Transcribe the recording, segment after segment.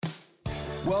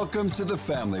Welcome to the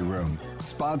Family Room,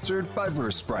 sponsored by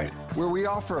Versprite, where we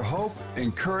offer hope,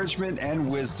 encouragement,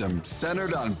 and wisdom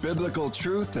centered on biblical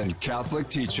truth and Catholic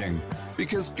teaching,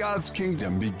 because God's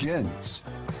kingdom begins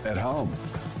at home.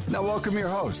 Now welcome your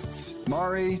hosts,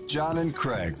 Mari, John, and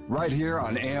Craig, right here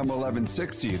on AM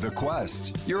 1160, The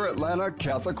Quest, your Atlanta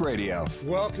Catholic radio.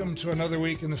 Welcome to another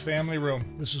week in the Family Room.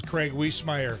 This is Craig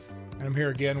Wiesmeyer, and I'm here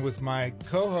again with my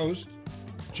co-host,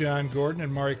 John Gordon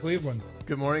and Mari Cleveland.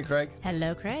 Good morning, Craig.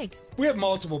 Hello, Craig. We have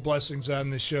multiple blessings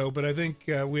on this show, but I think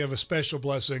we have a special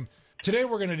blessing. Today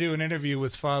we're going to do an interview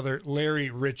with Father Larry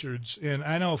Richards, and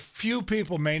I know few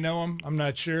people may know him. I'm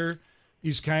not sure.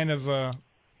 He's kind of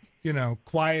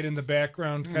quiet in the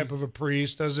background type of a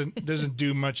priest, doesn't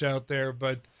do much out there,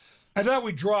 but I thought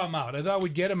we'd draw him out. I thought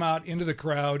we'd get him out into the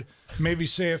crowd, maybe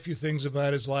say a few things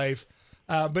about his life.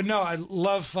 But no, I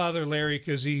love Father Larry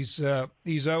because he's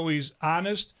always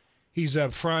honest, he's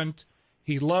upfront,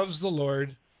 he loves the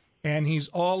Lord, and he's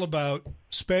all about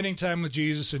spending time with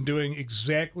Jesus and doing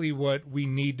exactly what we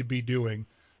need to be doing.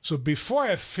 So before I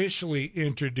officially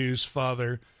introduce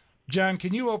Father, John,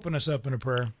 can you open us up in a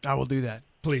prayer? I will do that.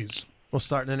 Please. We'll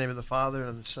start in the name of the Father, and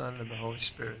of the Son, and of the Holy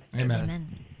Spirit. Amen. Amen.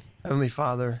 Heavenly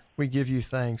Father, we give you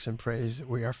thanks and praise that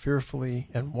we are fearfully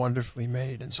and wonderfully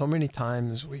made. And so many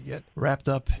times we get wrapped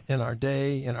up in our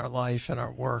day, in our life, in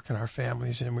our work, in our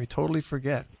families, and we totally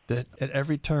forget that at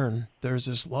every turn there's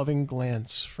this loving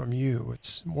glance from you.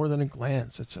 It's more than a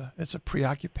glance. It's a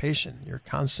preoccupation, your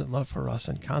constant love for us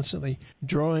and constantly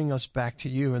drawing us back to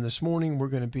you. And this morning we're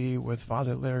going to be with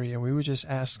Father Larry, and we would just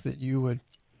ask that you would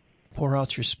pour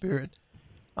out your Spirit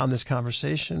on this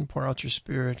conversation, pour out your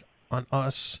Spirit on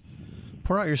us,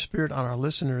 pour out your Spirit on our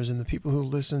listeners and the people who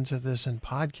listen to this in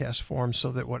podcast form,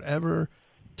 so that whatever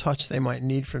touch they might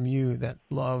need from you, that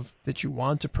love that you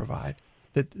want to provide,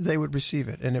 that they would receive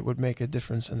it and it would make a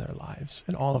difference in their lives,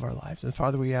 in all of our lives. And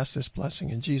Father, we ask this blessing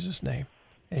in Jesus' name.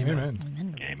 Amen.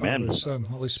 Amen. Amen. Father, Son,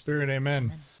 Holy Spirit,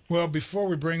 amen. Well, before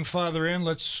we bring Father in,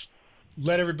 let's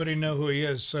let everybody know who he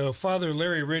is. So Father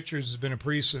Larry Richards has been a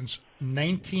priest since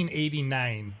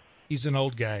 1989. He's an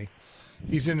old guy.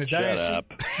 He's in the diocese.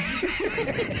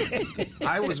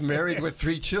 I was married with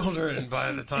 3 children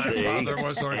by the time Father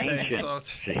was ordained.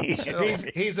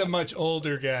 He's a much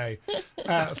older guy.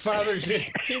 Father's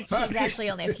He's actually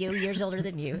only a few years older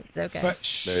than you. It's okay.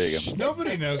 There you go.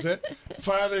 Nobody knows it.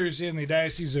 Father's in the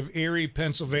Diocese of Erie,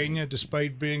 Pennsylvania,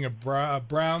 despite being a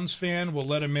Browns fan. We'll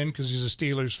let him in because he's a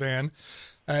Steelers fan.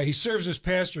 He serves as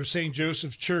pastor of St.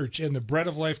 Joseph's Church and the Bread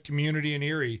of Life community in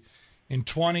Erie. In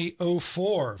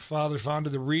 2004, Father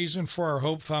founded the Reason for Our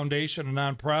Hope Foundation, a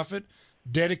nonprofit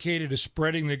dedicated to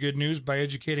spreading the good news by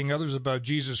educating others about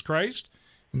Jesus Christ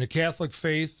and the Catholic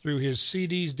faith through his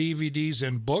CDs, DVDs,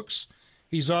 and books.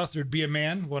 He's authored Be a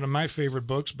Man, one of my favorite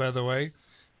books, by the way,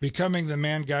 Becoming the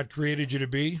Man God Created You to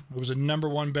Be. It was a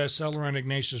 #1 bestseller on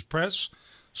Ignatius Press,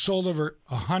 sold over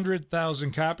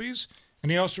 100,000 copies, and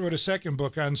he also wrote a second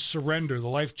book on Surrender, the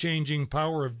life-changing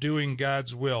power of doing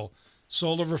God's will.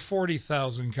 Sold over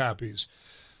 40,000 copies.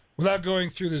 Without going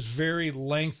through this very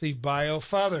lengthy bio,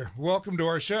 Father, welcome to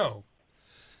our show.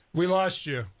 We lost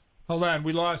you. Hold on,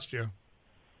 we lost you.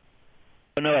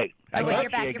 Oh, no, wait. I got you're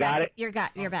back. you. You're Got back. it?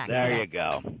 You're back. There you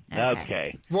go.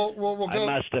 Okay. We'll go. I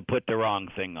must have put the wrong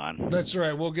thing on. That's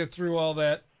right. We'll get through all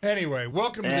that. Anyway,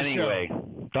 welcome to the show. Anyway,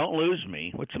 don't lose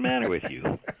me. What's the matter with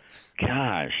you?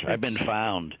 Gosh, I've been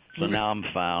found, so now I'm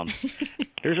found.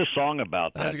 There's a song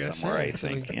about that somewhere, I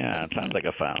think. Yeah, it sounds like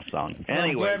a found song. Well, I'm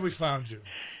Anyway, glad we found you.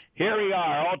 here we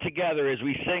are all together as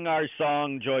we sing our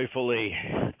song joyfully.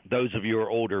 Those of you who are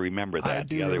older remember that. I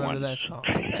do the other remember ones that song.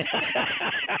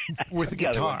 With a the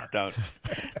other ones guitar. don't.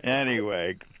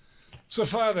 Anyway, So,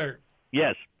 Father,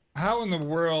 yes. how in the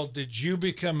world did you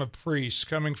become a priest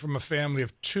coming from a family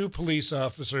of 2 police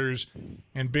officers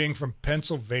and being from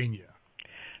Pennsylvania?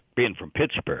 Being from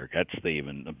Pittsburgh, that's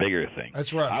even a bigger thing.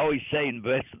 That's right. I always say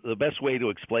the best way to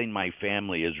explain my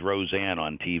family is Roseanne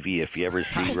on TV. If you ever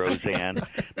see Roseanne,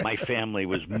 my family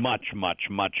was much, much,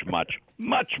 much, much,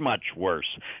 much, much worse.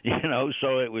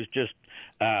 So it was just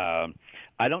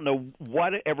I don't know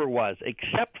what it ever was,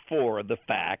 except for the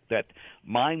fact that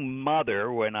my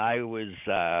mother, when I was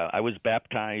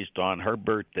baptized on her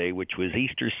birthday, which was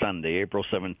Easter Sunday, April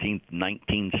 17th,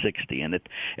 1960, and it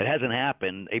hasn't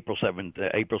happened April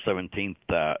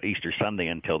 17th, Easter Sunday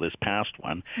until this past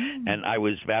one, and I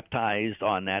was baptized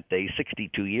on that day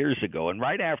 62 years ago. And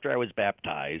right after I was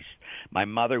baptized, my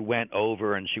mother went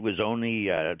over, and she was only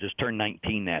just turned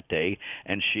 19 that day,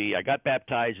 and I got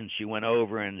baptized, and she went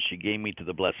over and she gave me to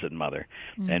the Blessed Mother,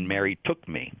 and Mary took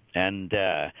me. And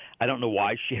I don't know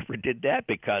why she ever did that,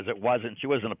 because she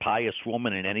wasn't a pious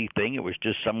woman in anything. It was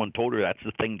just someone told her that's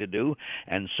the thing to do.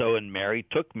 And Mary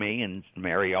took me, and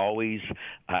Mary always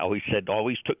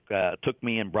took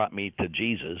me and brought me to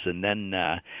Jesus. And then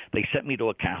they sent me to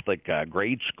a Catholic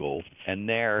grade school, and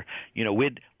there,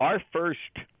 our first.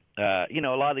 A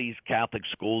lot of these Catholic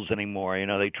schools anymore,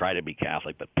 they try to be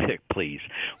Catholic, but please.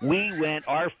 We went,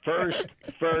 our first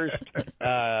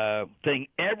thing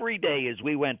every day is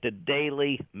we went to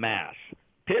daily Mass.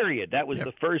 Period. That was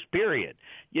the first period.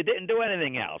 You didn't do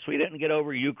anything else. We didn't get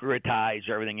over Eucharistized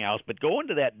or everything else, but going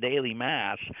to that daily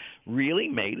Mass really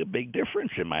made a big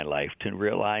difference in my life to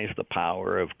realize the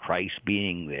power of Christ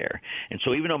being there. And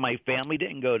so even though my family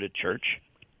didn't go to church,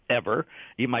 ever.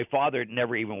 My father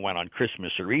never even went on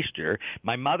Christmas or Easter.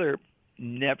 My mother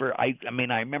never. I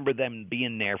remember them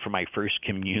being there for my first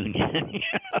communion.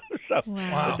 So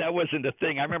But that wasn't a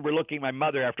thing. I remember looking at my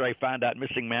mother after I found out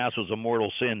missing Mass was a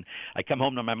mortal sin. I come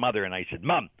home to my mother and I said,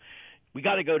 "Mom, we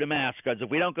got to go to Mass, because if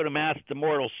we don't go to Mass, it's a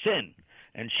mortal sin."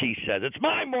 And she said, "It's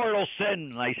my mortal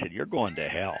sin." And I said, "You're going to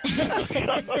hell."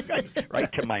 Right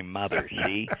to my mother.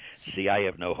 See, I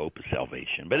have no hope of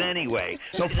salvation. But anyway.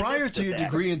 So prior to your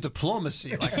degree in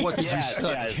diplomacy, what did you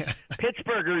study? Yes.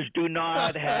 Pittsburghers do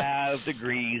not have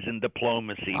degrees in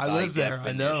diplomacy. I live there.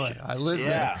 Definition. I know it. I live there.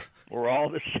 Yeah, we're all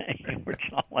the same.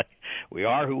 It's not like we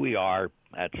are who we are.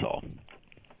 That's all.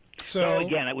 So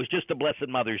again, it was just the Blessed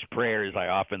Mother's prayers. I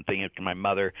often think of my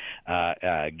mother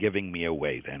giving me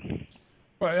away then.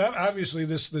 Well, obviously,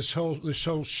 this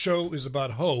whole show is about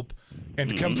hope, and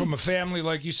to come from a family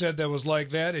like you said that was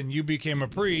like that, and you became a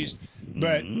priest.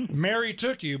 But Mary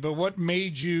took you. But what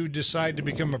made you decide to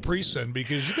become a priest then?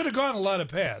 Because you could have gone a lot of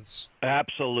paths.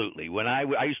 Absolutely. When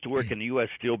I used to work in the U.S.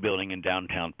 Steel building in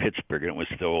downtown Pittsburgh, and it was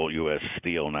still U.S.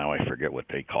 Steel. Now I forget what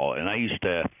they call it. And I used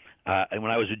to. And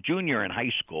when I was a junior in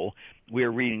high school, we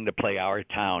were reading the play Our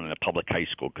Town in a public high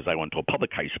school, because I went to a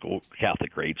public high school,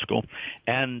 Catholic grade school.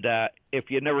 And if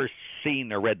you've never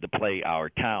seen or read the play Our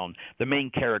Town, the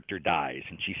main character dies,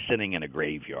 and she's sitting in a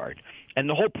graveyard. And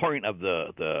the whole point of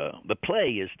the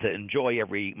play is to enjoy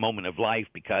every moment of life,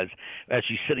 because as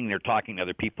she's sitting there talking to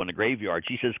other people in the graveyard,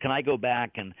 she says, "Can I go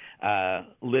back and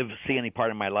see any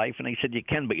part of my life?" And I said, "You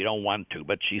can, but you don't want to."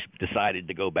 But she's decided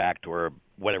to go back to her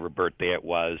whatever birthday it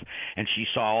was, and she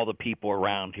saw all the people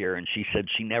around here, and she said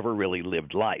she never really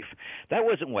lived life. That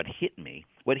wasn't what hit me.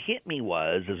 What hit me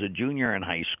was, as a junior in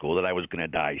high school, that I was going to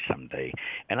die someday.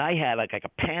 And I had like a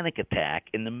panic attack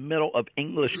in the middle of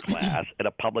English class at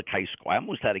a public high school. I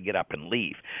almost had to get up and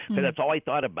leave. Because that's all I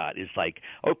thought about is like,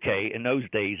 okay, in those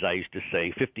days I used to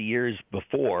say 50 years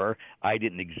before I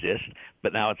didn't exist,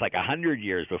 but now it's like 100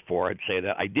 years before I'd say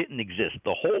that I didn't exist.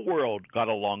 The whole world got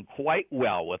along quite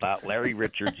well without Larry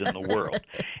Richards in the world.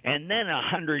 And then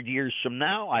 100 years from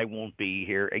now, I won't be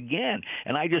here again.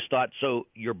 And I just thought, so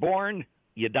you're born,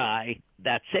 you die,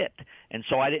 that's it. And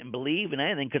so I didn't believe in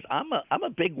anything, because I'm a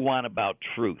big one about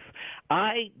truth.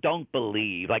 I don't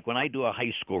believe, like when I do a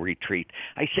high school retreat,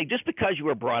 I say just because you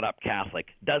were brought up Catholic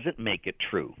doesn't make it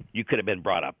true. You could have been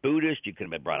brought up Buddhist, you could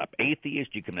have been brought up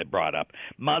atheist, you could have been brought up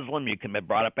Muslim, you could have been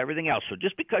brought up everything else. So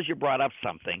just because you're brought up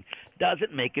something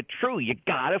doesn't make it true. You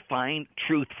got to find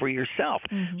truth for yourself.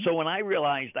 So when I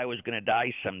realized I was going to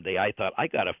die someday, I thought, I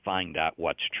got to find out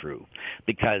what's true.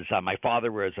 Because my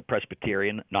father was a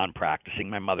Presbyterian, non-practicing.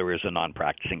 My mother was a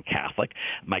non-practicing Catholic.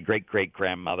 My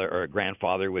great-great-grandmother or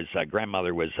grandfather was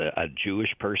a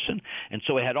Jewish person. And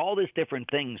so I had all these different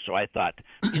things. So I thought,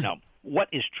 what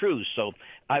is true? So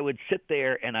I would sit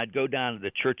there and I'd go down to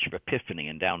the Church of Epiphany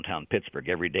in downtown Pittsburgh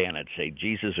every day, and I'd say,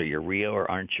 "Jesus, are you real or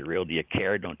aren't you real? Do you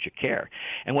care? Don't you care?"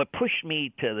 And what pushed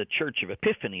me to the Church of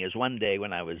Epiphany is one day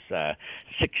when I was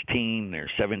 16 or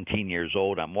 17 years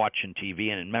old, I'm watching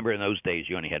TV, and remember in those days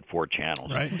you only had 4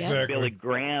 channels. Right, exactly. Billy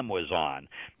Graham was on,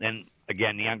 and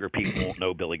again, the younger people won't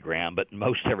know Billy Graham, but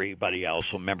most everybody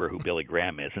else will remember who Billy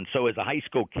Graham is. And so as a high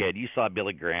school kid, you saw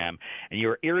Billy Graham, and you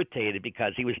were irritated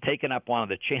because he was taking up one of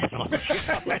the channels.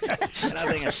 And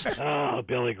I'm thinking, oh,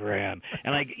 Billy Graham.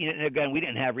 And again, we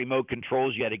didn't have remote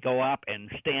controls. You had to go up and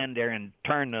stand there and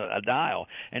turn a dial.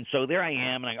 And so there I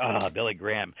am, and I go, oh, Billy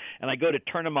Graham. And I go to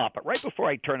turn him off. But right before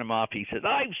I turn him off, he says,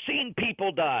 "I've seen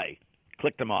people die."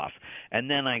 Clicked them off. And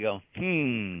then I go,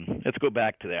 let's go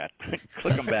back to that.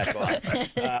 Click them back off.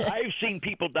 I've seen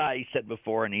people die, he said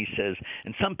before, and he says,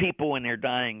 and some people when they're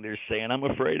dying, they're saying, I'm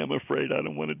afraid, I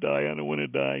don't want to die, I don't want to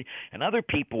die. And other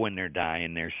people when they're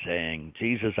dying, they're saying,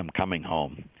 Jesus, I'm coming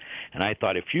home. And I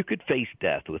thought, if you could face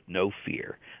death with no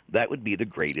fear, that would be the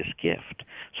greatest gift.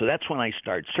 So that's when I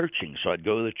started searching. So I'd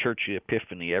go to the Church of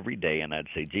Epiphany every day, and I'd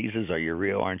say, Jesus, are you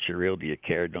real? Aren't you real? Do you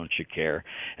care? Don't you care?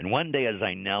 And one day as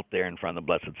I knelt there in front of the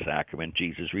Blessed Sacrament,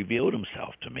 Jesus revealed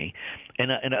himself to me in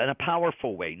a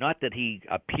powerful way. Not that he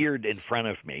appeared in front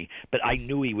of me, but I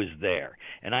knew he was there.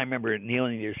 And I remember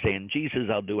kneeling there saying, Jesus,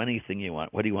 I'll do anything you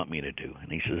want. What do you want me to do?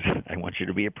 And he says, I want you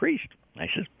to be a priest. I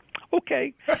said,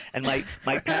 okay. And my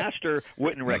pastor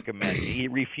wouldn't recommend me. He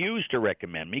refused to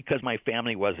recommend me because my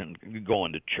family wasn't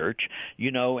going to church,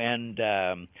 and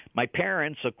my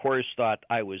parents, of course, thought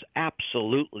I was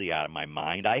absolutely out of my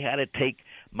mind. I had to take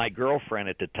my girlfriend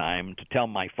at the time to tell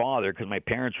my father because my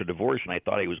parents were divorced and I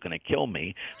thought he was going to kill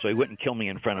me, so he wouldn't kill me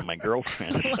in front of my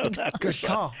girlfriend. So that good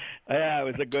call. Yeah, it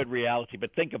was a good reality.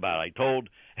 But think about it. I told,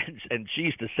 and she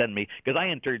used to send me, because I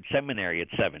entered seminary at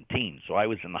 17, so I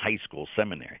was in the high school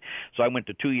seminary. So I went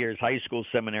to 2 years high school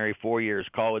seminary, 4 years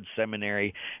college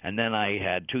seminary, and then I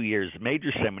had 2 years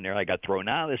major seminary. I got thrown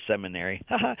out of the seminary,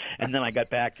 and then I got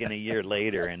back in a year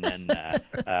later. And then,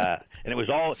 and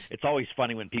it's always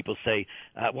funny when people say,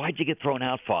 why'd you get thrown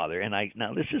out, Father? And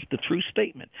now this is the true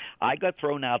statement. I got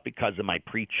thrown out because of my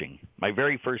preaching. My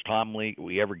very first homily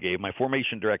we ever gave, my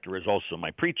formation director was also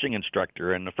my preaching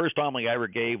instructor, and the first homily I ever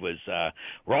gave was,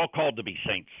 we're all called to be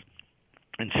saints.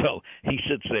 And so he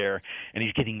sits there, and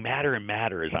he's getting madder and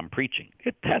madder as I'm preaching.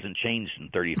 It hasn't changed in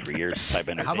 33 years since I've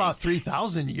been ordained. How about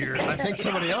 3,000 years? I think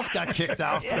somebody else got kicked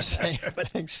out for saying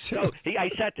things, too. So I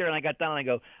sat there, and I got down, and I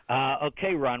go,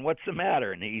 okay, Ron, what's the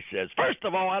matter? And he says, first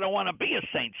of all, I don't want to be a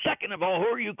saint. Second of all, who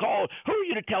are you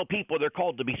to tell people they're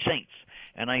called to be saints?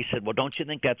 And I said, well, don't you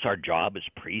think that's our job as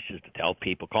priests, is to tell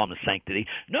people, call them to sanctity?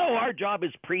 No, our job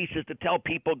as priests is to tell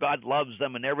people God loves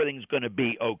them and everything's going to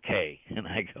be okay. And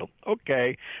I go,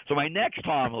 okay. So my next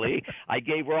homily I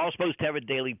gave, we're all supposed to have a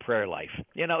daily prayer life.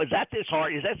 Is that this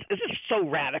hard? Is this so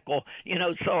radical?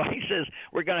 So he says,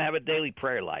 we're going to have a daily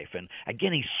prayer life. And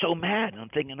again, he's so mad. And I'm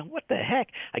thinking, what the heck?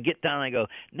 I get down and I go,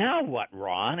 now what,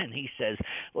 Ron? And he says,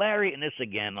 Larry, and this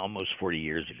again almost 40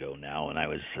 years ago now, and I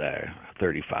was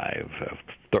 35,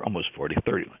 almost 40,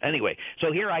 30. Anyway,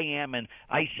 so here I am, and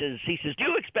he says, do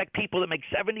you expect people that make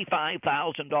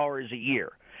 $75,000 a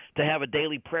year to have a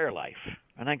daily prayer life?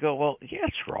 And I go, well, yes,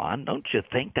 Ron, don't you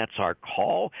think that's our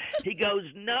call? He goes,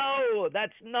 no,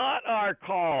 that's not our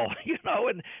call,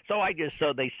 And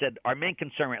so they said, our main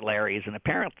concern at Larry is an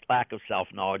apparent lack of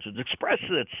self-knowledge that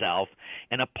expresses itself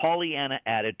in a Pollyanna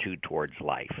attitude towards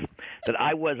life, that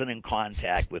I wasn't in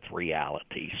contact with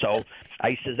reality. So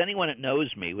I says, anyone that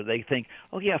knows me, would they think,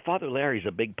 oh, yeah, Father Larry's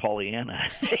a big Pollyanna?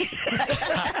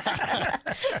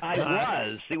 I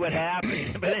was. See what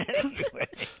happened. But anyway.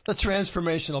 The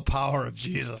transformational power of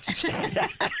Jesus.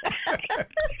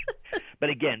 But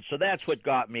again, so that's what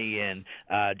got me in,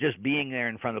 just being there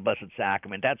in front of the Blessed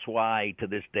Sacrament. That's why to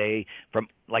this day, from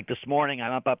like this morning,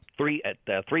 I'm up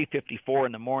 3:54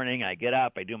 in the morning. I get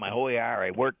up, I do my holy hour,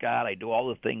 I work out, I do all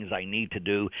the things I need to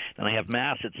do, and I have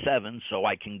Mass at 7 so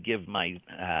I can give my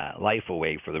life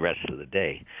away for the rest of the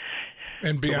day.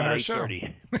 And be on our show.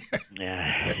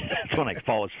 Yeah, that's when I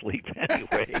fall asleep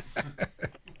anyway.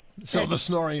 So the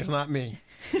snoring is not me.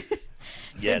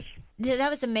 Yes. That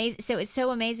was amazing. So it's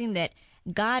so amazing that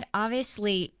God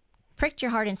obviously pricked your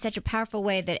heart in such a powerful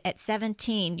way that at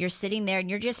 17 you're sitting there and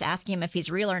you're just asking him if he's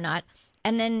real or not,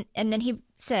 and then he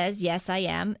says, yes, I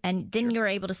am, and then you're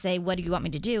able to say, what do you want me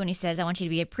to do? And he says, I want you to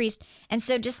be a priest. And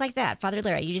so just like that, Father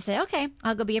Larry, you just say, okay,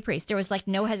 I'll go be a priest. There was like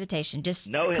no hesitation, just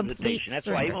no hesitation. That's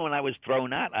surrender. why even when I was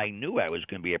thrown out, I knew I was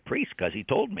going to be a priest because he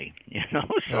told me.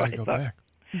 So I go thought, back.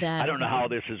 I don't know how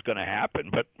this is going to happen,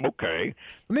 but okay.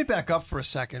 Let me back up for a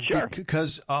second. Sure.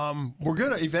 Because we're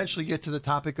going to eventually get to the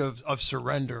topic of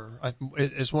surrender.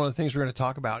 It's one of the things we're going to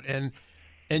talk about. And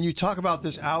you talk about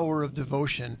this hour of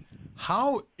devotion.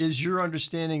 How is your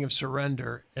understanding of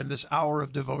surrender and this hour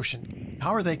of devotion?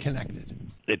 How are they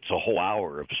connected? It's a whole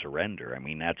hour of surrender. I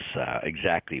mean, that's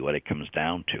exactly what it comes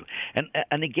down to.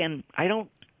 And again,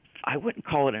 I wouldn't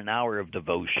call it an hour of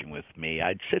devotion with me.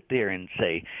 I'd sit there and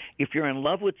say, if you're in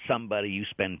love with somebody, you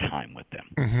spend time with them.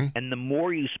 Mm-hmm. And the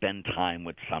more you spend time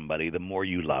with somebody, the more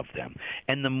you love them.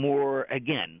 And the more,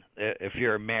 again, if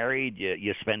you're married,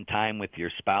 you spend time with your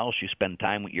spouse, you spend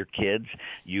time with your kids,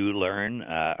 you learn,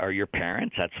 or your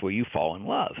parents, that's where you fall in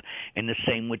love. And the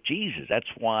same with Jesus. That's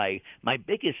why my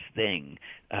biggest thing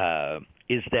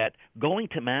is that going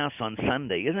to Mass on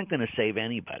Sunday isn't going to save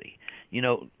anybody.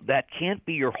 That can't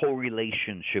be your whole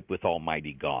relationship with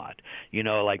Almighty God.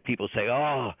 Like people say,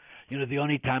 the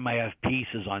only time I have peace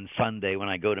is on Sunday when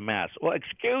I go to Mass. Well,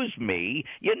 excuse me,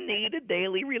 you need a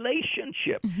daily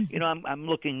relationship. I'm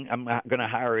going to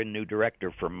hire a new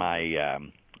director for my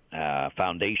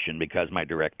foundation because my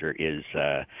director is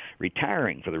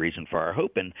retiring for the Reason for Our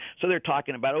Hope. And so they're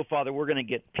talking about, oh, Father, we're going to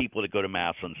get people to go to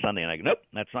Mass on Sunday. And I go, nope,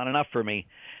 that's not enough for me.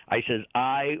 I says,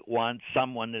 I want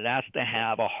someone that has to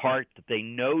have a heart that they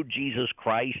know Jesus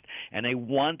Christ and they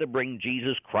want to bring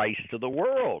Jesus Christ to the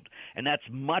world. And that's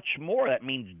much more. That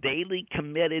means daily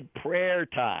committed prayer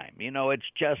time. You know, it's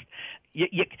just,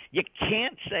 you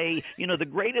can't say, you know, the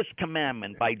greatest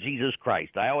commandment by Jesus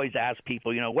Christ. I always ask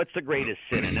people, you know, what's the greatest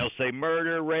sin? And they'll say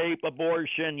murder, rape,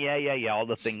 abortion, yeah, all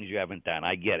the things you haven't done.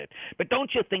 I get it. But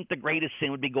don't you think the greatest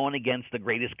sin would be going against the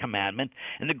greatest commandment?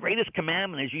 And the greatest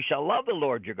commandment is you shall love the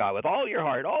Lord your God with all your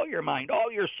heart, all your mind, all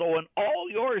your soul, and all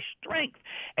your strength.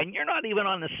 And you're not even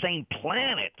on the same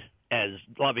planet as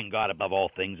loving God above all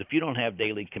things if you don't have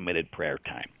daily committed prayer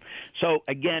time. So,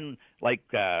 again, like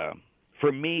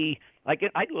for me, like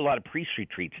I do a lot of priest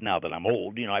retreats now that I'm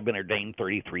old. You know, I've been ordained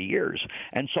 33 years.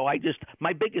 And so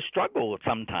my biggest struggle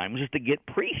sometimes is to get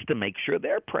priests to make sure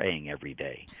they're praying every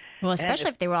day. Well, especially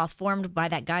if they were all formed by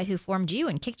that guy who formed you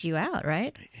and kicked you out,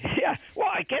 right? Yeah.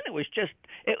 Well, again, it was just,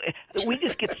 we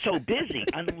just get so busy.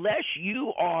 Unless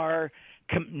you are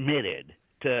committed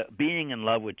to being in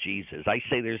love with Jesus, I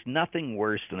say there's nothing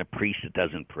worse than a priest that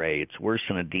doesn't pray. It's worse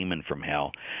than a demon from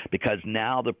hell, because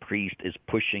now the priest is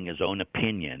pushing his own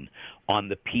opinion on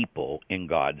the people in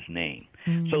God's name.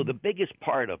 So the biggest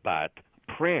part about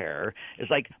prayer is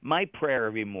like my prayer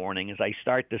every morning is I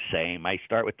start the same. I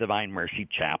start with Divine Mercy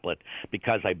Chaplet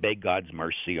because I beg God's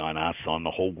mercy on us, on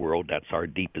the whole world. That's our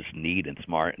deepest need and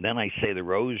smart. And then I say the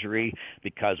Rosary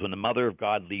because when the Mother of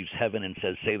God leaves heaven and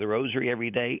says, say the Rosary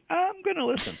every day, I'm going to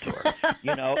listen to her,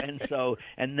 you know.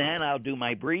 And then I'll do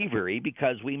my breviary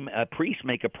because priests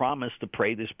make a promise to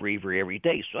pray this breviary every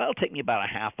day. So that'll take me about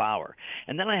a half hour.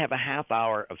 And then I have a half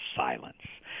hour of silence.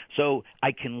 So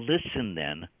I can listen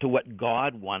then to what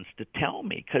God wants to tell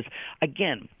me. Because,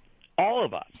 again, all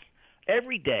of us,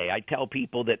 every day I tell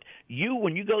people that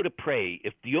when you go to pray,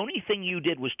 if the only thing you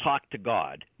did was talk to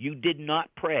God, you did not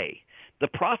pray. The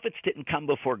prophets didn't come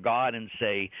before God and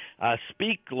say,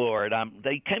 speak, Lord.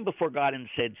 They came before God and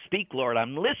said, speak, Lord.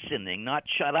 I'm listening, not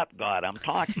shut up, God. I'm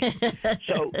talking.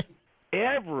 So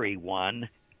everyone,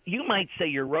 you might say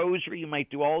your rosary, you might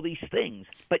do all these things,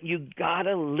 but you got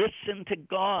to listen to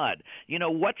God. You know,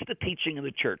 what's the teaching of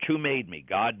the church? Who made me?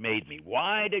 God made me.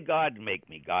 Why did God make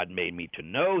me? God made me to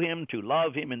know him, to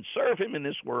love him, and serve him in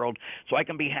this world so I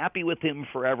can be happy with him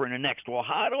forever in the next. Well,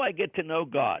 how do I get to know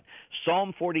God?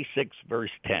 Psalm 46,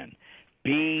 verse 10.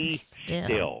 Be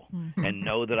still and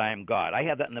know that I am God. I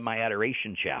have that in my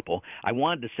adoration chapel. I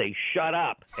wanted to say, shut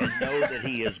up and know that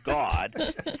he is God.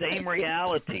 Same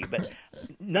reality. But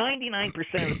 99%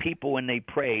 of the people when they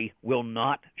pray will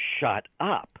not shut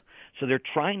up. So they're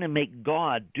trying to make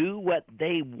God do what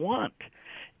they want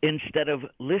instead of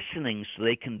listening so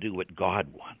they can do what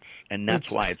God wants. And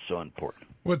that's why it's so important.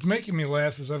 What's making me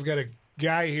laugh is I've got a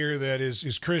guy here that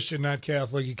is Christian, not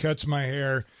Catholic. He cuts my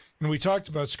hair. And we talked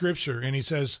about Scripture, and he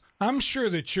says, I'm sure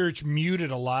the church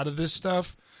muted a lot of this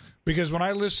stuff because when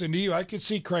I listened to you, I could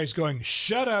see Christ going,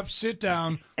 shut up, sit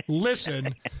down,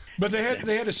 listen. But they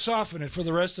had to soften it for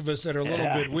the rest of us that are a little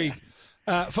bit weak.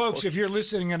 Folks, if you're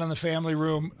listening in on the Family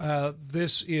Room,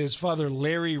 this is Father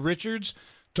Larry Richards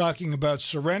talking about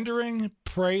surrendering,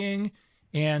 praying,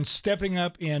 and stepping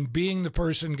up and being the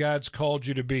person God's called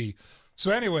you to be.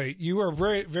 So anyway, you are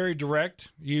very, very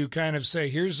direct. You kind of say,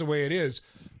 here's the way it is.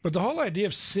 But the whole idea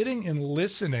of sitting and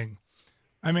listening,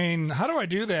 I mean, how do I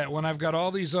do that when I've got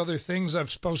all these other things I'm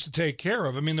supposed to take care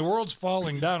of? I mean, the world's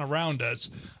falling down around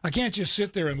us. I can't just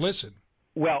sit there and listen.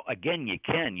 Well, again,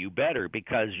 you better,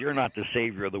 because you're not the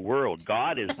Savior of the world.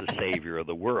 God is the Savior of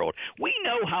the world. We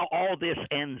know how all this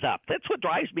ends up. That's what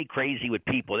drives me crazy with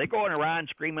people. They're going around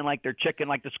screaming like they're chicken,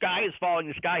 like the sky is falling,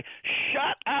 the sky.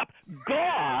 Shut up.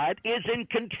 God is in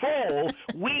control.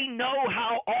 We know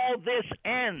how all this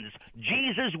ends.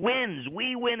 Jesus wins.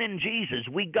 We win in Jesus.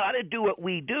 We got to do what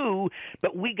we do,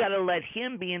 but we got to let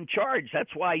him be in charge.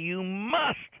 That's why you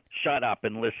must shut up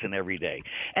and listen every day.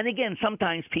 And again,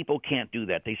 sometimes people can't do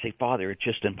that. They say, Father, it's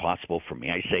just impossible for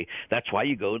me. I say, that's why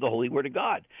you go to the Holy Word of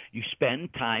God. You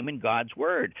spend time in God's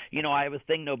Word. You know, I have a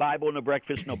thing, no Bible, no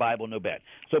breakfast, no Bible, no bed.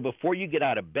 So before you get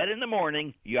out of bed in the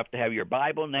morning, you have to have your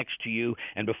Bible next to you.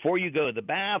 And before you go to the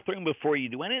bathroom, before you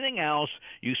do anything else,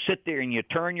 you sit there and you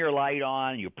turn your light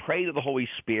on, you pray to the Holy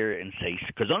Spirit and say,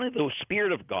 because only the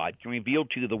Spirit of God can reveal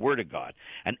to you the Word of God.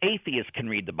 An atheist can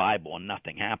read the Bible and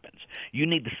nothing happens. You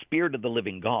need the Spirit of the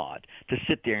living God to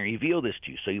sit there and reveal this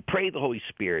to you. So you pray the Holy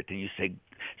Spirit and you say,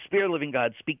 Spirit of the living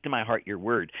God, speak to my heart your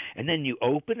word. And then you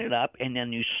open it up and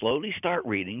then you slowly start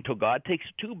reading till God takes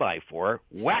a 2x4,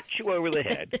 whacks you over the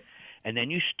head, and then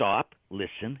you stop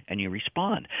listen, and you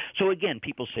respond. So again,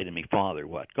 people say to me, Father,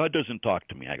 what? God doesn't talk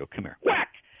to me. I go, come here. Whack!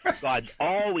 God's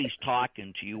always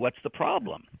talking to you. What's the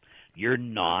problem? You're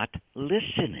not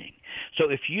listening. So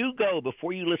if you go,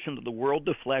 before you listen to the world,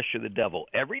 the flesh, or the devil,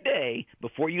 every day,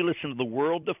 before you listen to the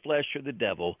world, the flesh, or the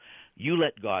devil, you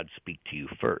let God speak to you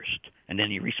first, and then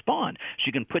you respond. So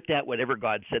you can put that, whatever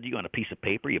God said to you, on a piece of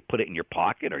paper, you put it in your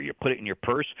pocket, or you put it in your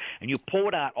purse, and you pull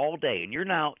it out all day, and you're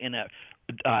now in a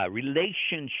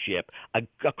relationship,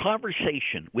 a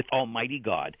conversation with Almighty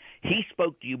God. He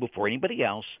spoke to you before anybody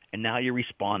else, and now you're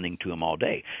responding to him all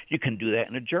day. You can do that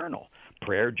in a journal.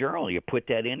 Prayer journal. You put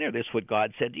that in there. This is what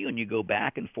God said to you, and you go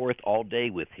back and forth all day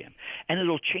with him. And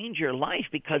it'll change your life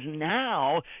because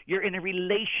now you're in a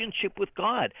relationship with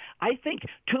God. I think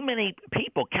too many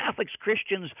people, Catholics,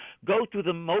 Christians, go through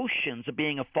the motions of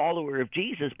being a follower of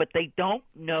Jesus, but they don't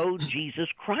know Jesus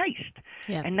Christ.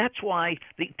 Yeah. And that's why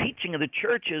the teaching of the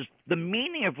church is the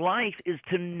meaning of life is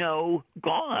to know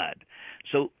God.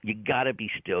 So you got to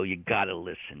be still. You got to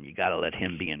listen. You got to let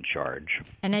him be in charge.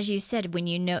 And as you said, when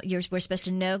you know, we're supposed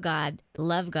to know God,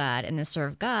 love God, and then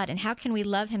serve God. And how can we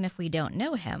love him if we don't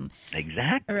know him?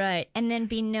 Exactly. Right. And then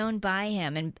be known by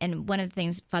him. And one of the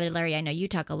things, Father Larry, I know you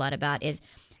talk a lot about is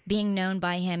being known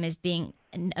by him is being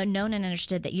known and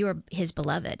understood that you are his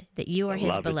beloved, that you are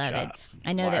his beloved.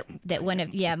 I know Mark. that one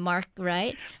of, Mark,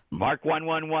 right? Mark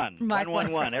 1:1:1. Mark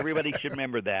 1:1:1. Everybody should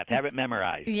remember that. Have it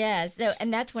memorized. Yeah. So,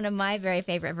 and that's one of my very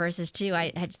favorite verses too.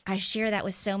 I share that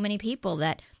with so many people,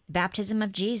 that baptism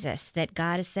of Jesus, that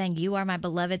God is saying, you are my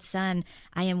beloved son.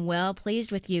 I am well pleased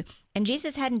with you. And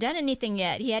Jesus hadn't done anything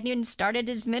yet. He hadn't even started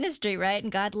his ministry, right?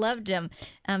 And God loved him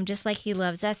just like he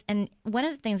loves us. And one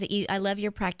of the things that I love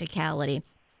your practicality.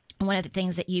 One of the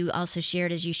things that you also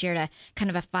shared is you shared a kind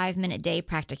of a 5-minute day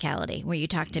practicality where you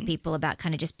talk to people about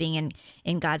kind of just being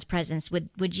in God's presence.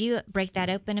 Would you break that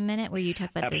open a minute where you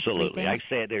talk about those 3 Absolutely. I things?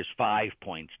 say there's 5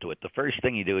 points to it. The first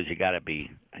thing you do is you got to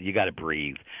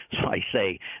breathe. So I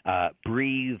say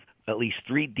breathe at least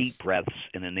 3 deep breaths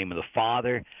in the name of the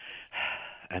Father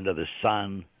and of the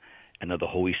Son and of the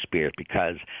Holy Spirit,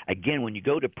 because, again, when you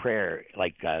go to prayer,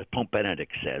 like Pope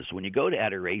Benedict says, when you go to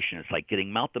adoration, it's like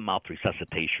getting mouth-to-mouth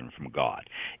resuscitation from God.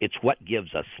 It's what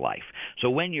gives us life.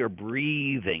 So when you're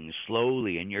breathing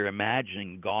slowly and you're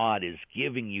imagining God is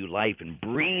giving you life and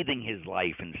breathing his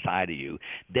life inside of you,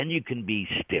 then you can be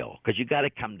still, because you got to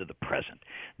come to the present.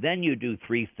 Then you do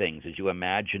 3 things as you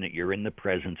imagine that you're in the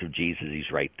presence of Jesus.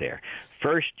 He's right there.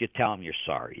 First, you tell him you're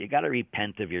sorry. You got to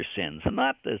repent of your sins, and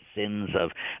not the sins of,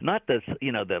 not the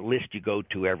list you go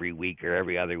to every week or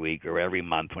every other week or every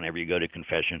month whenever you go to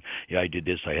confession. Yeah, I did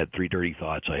this. I had 3 dirty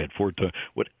thoughts. I had 4,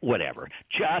 whatever.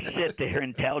 Just sit there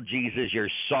and tell Jesus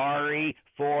you're sorry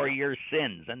for your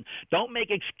sins. And don't make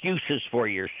excuses for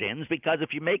your sins, because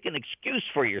if you make an excuse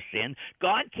for your sin,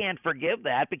 God can't forgive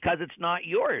that because it's not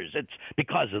yours. It's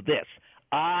because of this.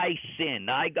 I sinned.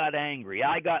 I got angry.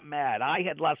 I got mad. I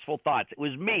had lustful thoughts. It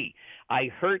was me. I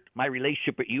hurt my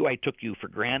relationship with you. I took you for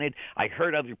granted. I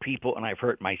hurt other people, and I've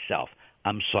hurt myself.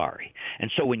 I'm sorry.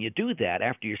 And so when you do that,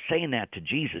 after you're saying that to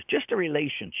Jesus, just a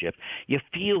relationship, you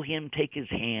feel him take his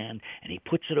hand, and he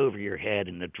puts it over your head,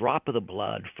 and the drop of the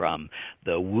blood from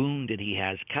the wound that he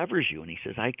has covers you. And he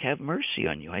says, I have mercy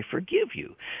on you. I forgive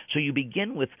you. So you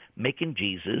begin with making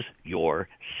Jesus your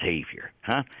Savior.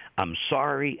 I'm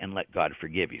sorry, and let God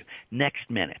forgive you.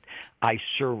 Next minute, I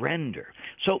surrender.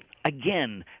 So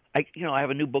again, I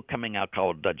have a new book coming out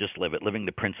called Just Live It, Living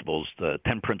the Principles, the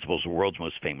 10 Principles of the World's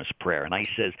Most Famous Prayer. And I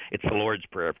says, it's the Lord's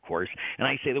Prayer, of course. And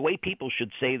I say the way people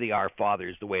should say the Our Father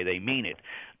is the way they mean it.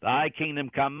 Thy kingdom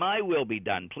come, my will be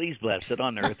done. Please bless it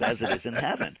on earth as it is in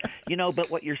heaven.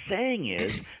 But what you're saying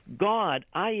is, God,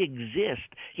 I exist.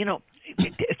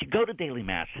 If you go to daily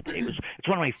mass today, it's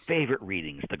one of my favorite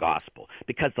readings, the gospel,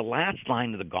 because the last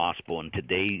line of the gospel in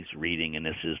today's reading, and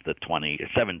this is the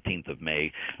 17th of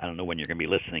May. I don't know when you're going to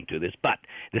be listening to this, but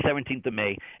the 17th of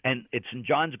May, and it's in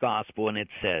John's gospel, and it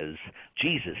says,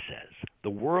 Jesus says,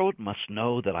 the world must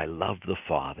know that I love the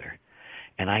Father,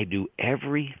 and I do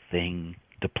everything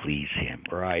to please him,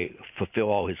 or I fulfill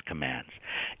all his commands.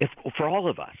 For all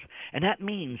of us. And that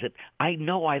means that I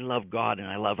know I love God and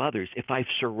I love others if I've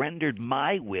surrendered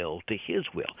my will to his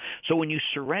will. So when you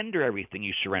surrender everything,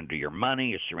 you surrender your money,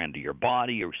 you surrender your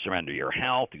body, you surrender your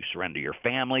health, you surrender your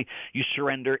family, you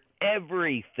surrender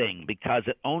everything, because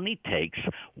it only takes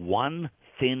one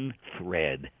thin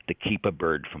thread to keep a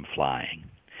bird from flying.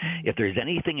 If there's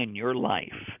anything in your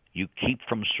life you keep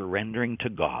from surrendering to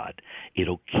God,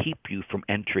 it'll keep you from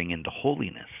entering into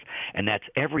holiness. And that's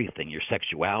everything, your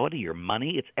sexuality, your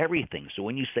money, it's everything. So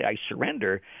when you say, I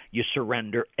surrender, you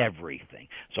surrender everything.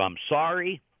 So I'm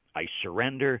sorry, I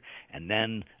surrender, and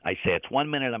then I say it's 1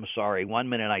 minute, I'm sorry, 1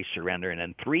 minute, I surrender, and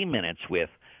then 3 minutes with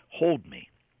hold me.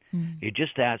 You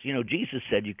just ask, Jesus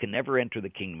said you can never enter the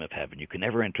kingdom of heaven. You can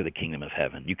never enter the kingdom of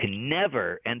heaven. You can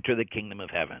never enter the kingdom of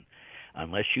heaven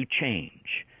unless you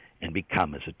change and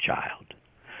become as a child.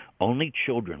 Only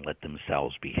children let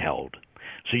themselves be held.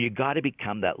 So you got to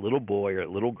become that little boy or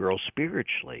little girl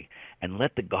spiritually and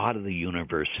let the God of the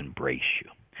universe embrace you.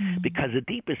 Because the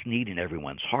deepest need in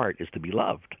everyone's heart is to be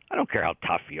loved. I don't care how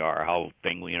tough you are,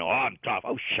 I'm tough.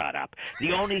 Oh, shut up.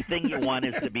 The only thing you want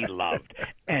is to be loved.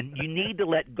 And you need to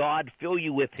let God fill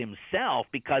you with himself,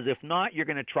 because if not, you're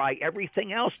going to try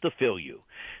everything else to fill you.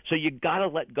 So you got to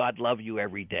let God love you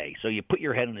every day. So you put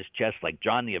your head on his chest like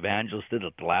John the Evangelist did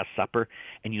at the Last Supper,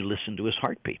 and you listen to his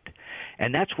heartbeat.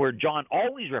 And that's where John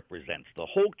always represents the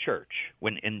whole church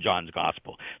when in John's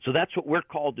gospel. So that's what we're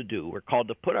called to do. We're called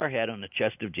to put our head on the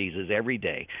chest of Jesus every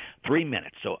day, 3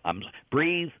 minutes. So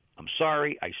breathe, I'm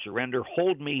sorry, I surrender,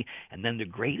 hold me. And then the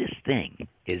greatest thing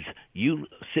is you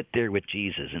sit there with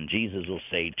Jesus, and Jesus will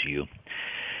say to you,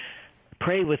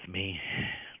 pray with me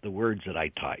the words that I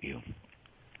taught you.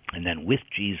 And then with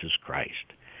Jesus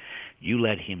Christ, you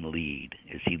let him lead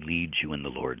as he leads you in the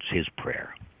Lord's, his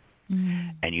prayer.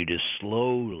 And you just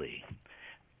slowly,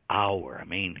 hour.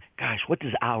 Gosh, what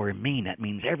does hour mean? That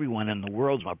means everyone in the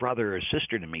world's my brother or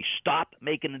sister to me. Stop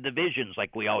making the divisions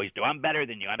like we always do. I'm better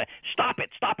than you. Stop it.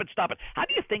 How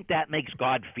do you think that makes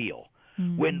God feel?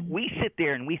 When we sit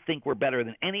there and we think we're better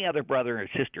than any other brother or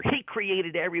sister, he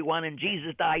created everyone and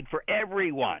Jesus died for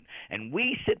everyone. And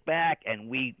we sit back and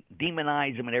we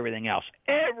demonize him and everything else.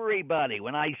 Everybody.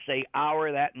 When I say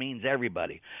our, that means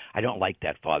everybody. I don't like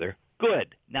that, Father.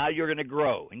 Good. Now you're going to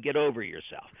grow and get over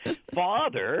yourself.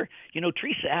 Father,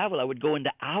 Teresa Avila would go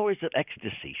into hours of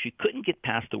ecstasy. She couldn't get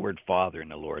past the word Father in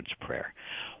the Lord's Prayer.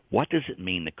 What does it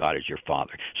mean that God is your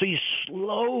Father? So you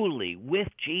slowly, with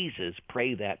Jesus,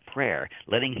 pray that prayer,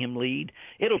 letting him lead.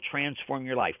 It'll transform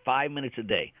your life. 5 minutes a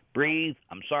day. Breathe.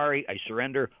 I'm sorry. I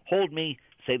surrender. Hold me.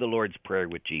 Say the Lord's Prayer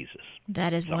with Jesus.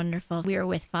 That is wonderful. We are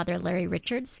with Father Larry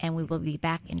Richards, and we will be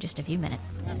back in just a few minutes.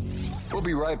 We'll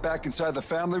be right back inside the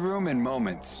family room in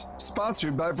moments.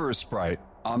 Sponsored by VerSprite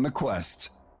on The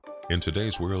Quest. In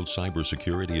today's world,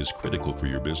 cybersecurity is critical for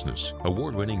your business.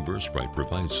 Award-winning VerSprite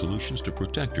provides solutions to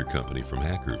protect your company from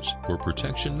hackers. For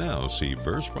protection now, see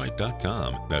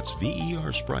VerSprite.com. That's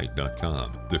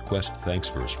VerSprite.com. The Quest thanks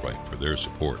VerSprite for their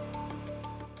support.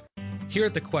 Here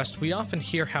at The Quest, we often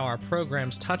hear how our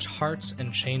programs touch hearts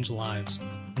and change lives.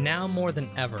 Now more than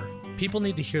ever, people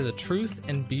need to hear the truth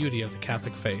and beauty of the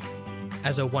Catholic faith.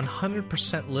 As a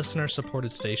 100%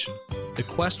 listener-supported station, The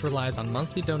Quest relies on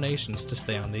monthly donations to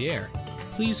stay on the air.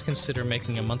 Please consider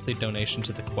making a monthly donation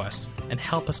to The Quest and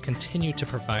help us continue to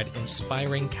provide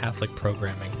inspiring Catholic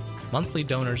programming. Monthly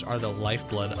donors are the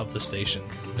lifeblood of the station.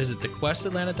 Visit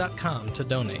thequestatlanta.com to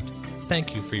donate.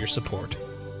 Thank you for your support.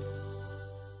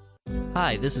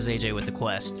 Hi, this is AJ with The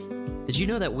Quest. Did you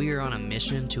know that we are on a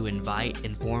mission to invite,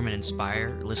 inform, and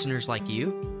inspire listeners like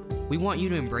you? We want you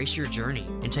to embrace your journey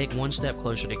and take one step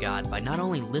closer to God by not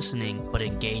only listening, but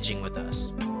engaging with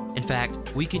us. In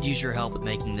fact, we could use your help with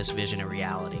making this vision a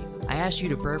reality. I ask you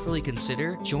to prayerfully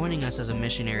consider joining us as a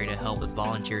missionary to help with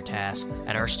volunteer tasks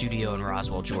at our studio in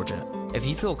Roswell, Georgia. If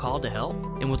you feel called to help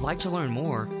and would like to learn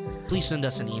more, please send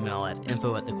us an email at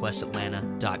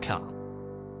info@thequestatlanta.com.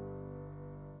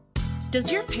 Does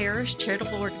your parish,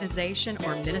 charitable organization,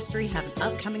 or ministry have an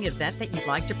upcoming event that you'd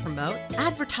like to promote?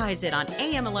 Advertise it on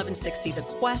AM 1160, The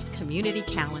Quest Community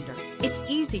Calendar. It's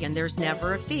easy and there's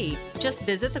never a fee. Just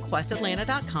visit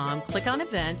thequestatlanta.com, click on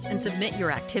events, and submit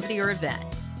your activity or event.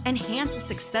 Enhance the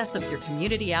success of your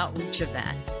community outreach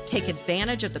event. Take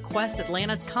advantage of the Quest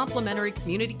Atlanta's complimentary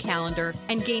community calendar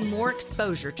and gain more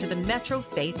exposure to the Metro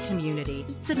faith community.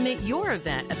 Submit your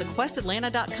event at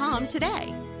thequestatlanta.com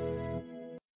today.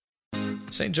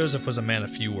 St. Joseph was a man of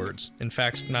few words. In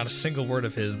fact, not a single word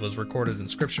of his was recorded in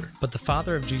Scripture. But the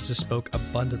Father of Jesus spoke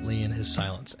abundantly in his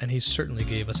silence, and he certainly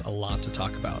gave us a lot to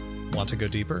talk about. Want to go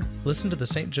deeper? Listen to the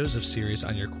St. Joseph series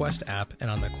on your Quest app and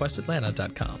on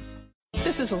thequestatlanta.com.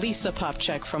 This is Lisa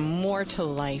Popchak from More to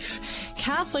Life.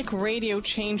 Catholic radio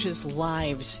changes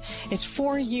lives. It's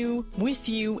for you, with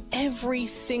you, every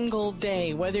single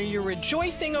day. Whether you're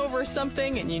rejoicing over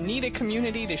something and you need a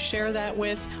community to share that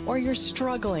with, or you're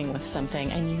struggling with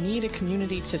something and you need a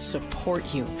community to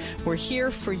support you. We're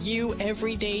here for you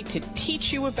every day to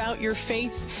teach you about your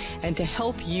faith and to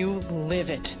help you live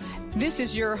it. This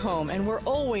is your home, and we're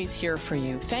always here for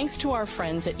you. Thanks to our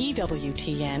friends at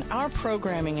EWTN, our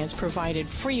programming is provided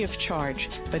free of charge,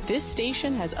 but this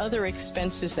station has other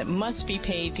expenses that must be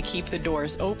paid to keep the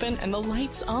doors open and the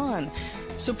lights on.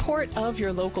 Support of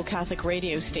your local Catholic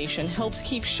radio station helps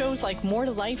keep shows like More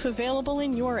to Life available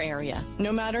in your area.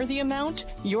 No matter the amount,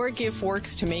 your gift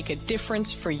works to make a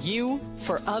difference for you,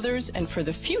 for others, and for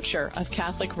the future of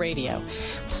Catholic radio.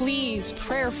 Please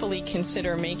prayerfully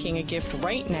consider making a gift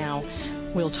right now.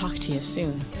 We'll talk to you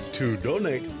soon. To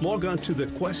donate, log on to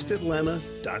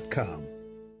thequestatlanta.com.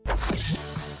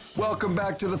 Welcome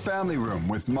back to the Family Room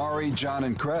with Mari, John,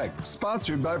 and Craig,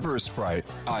 sponsored by Versprite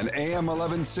on AM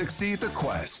 1160 The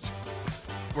Quest.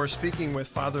 We're speaking with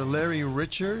Father Larry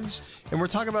Richards, and we're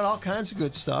talking about all kinds of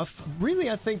good stuff. Really,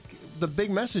 I think the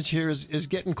big message here is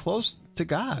getting close to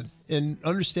God and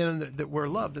understanding that we're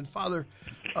loved. And Father,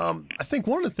 I think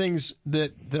one of the things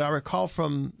that I recall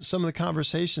from some of the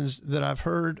conversations that I've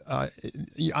heard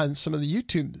on some of the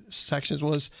YouTube sections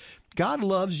was God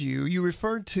loves you. You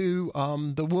referred to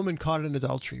the woman caught in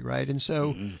adultery, right? And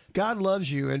so God loves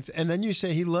you, and then you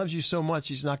say he loves you so much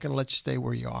he's not going to let you stay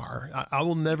where you are. I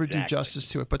will never do justice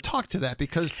to it, but talk to that,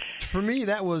 because for me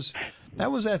that was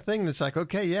that thing that's like,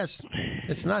 okay, yes,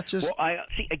 it's not just. Well, I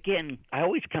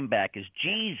always come back as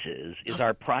Jesus is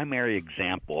our primary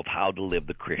example of how to live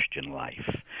the Christian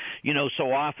life. You know,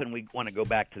 so often we want to go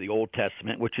back to the Old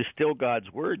Testament, which is still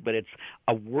God's word, but it's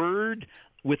a word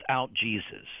without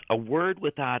Jesus, a word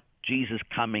without Jesus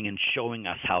coming and showing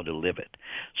us how to live it.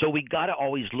 So we got to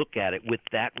always look at it with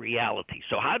that reality.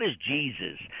 So how does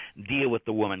Jesus deal with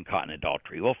the woman caught in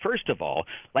adultery? Well, first of all,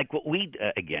 like what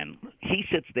he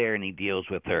sits there and he deals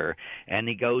with her, and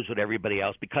he goes with everybody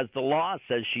else because the law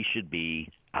says she should be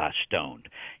stoned.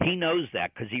 He knows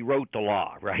that because he wrote the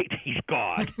law, right? He's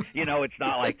God. You know, it's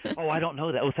not like, oh, I don't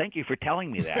know that. Oh, thank you for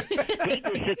telling me that. He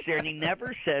just sits there and he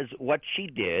never says what she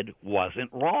did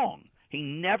wasn't wrong. He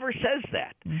never says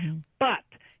that. Mm-hmm. But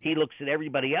he looks at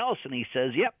everybody else and he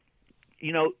says, yep,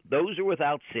 you know, those who are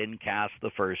without sin cast the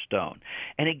first stone.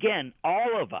 And again,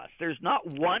 all of us, there's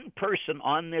not one person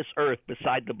on this earth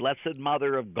beside the Blessed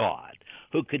Mother of God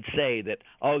who could say that,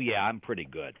 oh, yeah, I'm pretty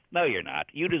good. No, you're not.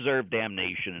 You deserve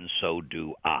damnation, and so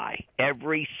do I.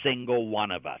 Every single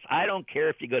one of us. I don't care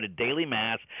if you go to daily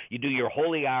Mass, you do your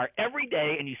holy hour every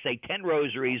day, and you say 10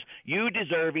 rosaries, you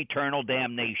deserve eternal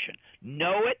damnation.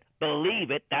 Know it.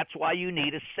 Believe it. That's why you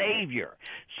need a Savior.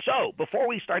 So before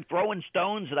we start throwing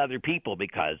stones at other people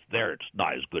because they're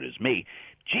not as good as me,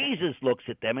 Jesus looks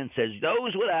at them and says,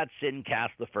 those without sin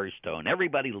cast the first stone.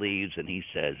 Everybody leaves, and he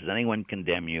says, does anyone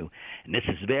condemn you? And this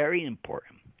is very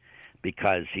important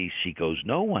because she goes,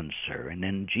 no one, sir. And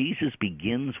then Jesus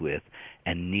begins with,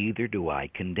 and neither do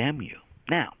I condemn you.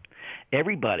 Now,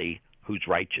 everybody who's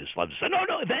righteous loves to say, no,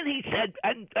 then he said,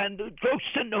 and go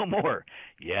sin no more.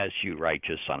 Yes, you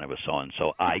righteous son of a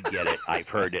so-and-so. I get it. I've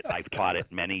heard it. I've taught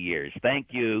it many years. Thank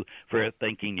you for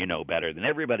thinking you know better than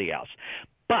everybody else.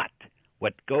 But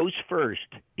what goes first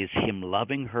is him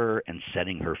loving her and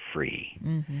setting her free.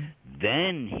 Mm-hmm.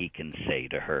 Then he can say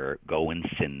to her, go and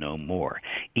sin no more.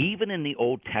 Even in the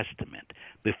Old Testament,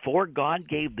 before God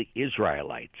gave the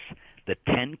Israelites the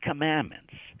 10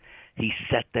 Commandments, he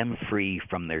set them free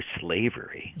from their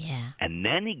slavery. Yeah. And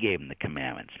then he gave them the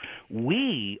commandments.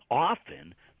 We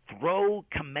often throw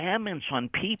commandments on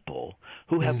people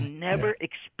who have never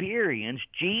experienced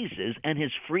Jesus and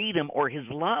his freedom or his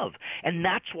love. And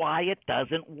that's why it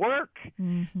doesn't work.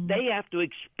 Mm-hmm. They have to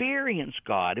experience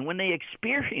God. And when they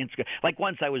experience God, like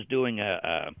once I was doing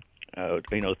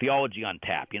Theology on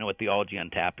Tap. You know what Theology on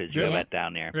Tap is? You have that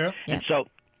down there. Yeah. And so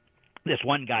this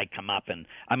one guy come up, and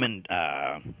I'm in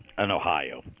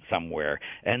Ohio somewhere,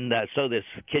 and so this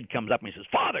kid comes up and he says,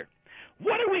 Father,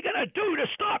 what are we going to do to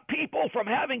stop people from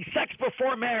having sex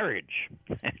before marriage?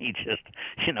 And he just,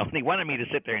 he wanted me to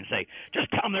sit there and say,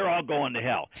 just tell them they're all going to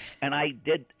hell. And I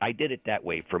did it that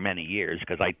way for many years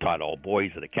because I taught all boys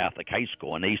at a Catholic high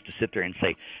school, and they used to sit there and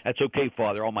say, that's okay,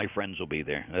 Father, all my friends will be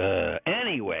there.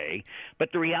 Anyway, but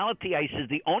the reality, I says,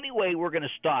 the only way we're going to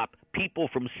stop people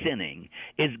from sinning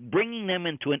is bringing them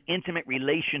into an intimate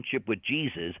relationship with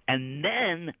Jesus, and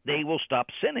then they will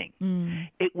stop sinning.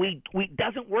 It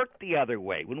doesn't work the other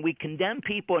way. When we condemn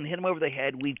people and hit them over the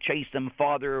head, we chase them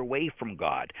farther away from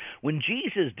God. When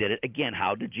Jesus did it, again,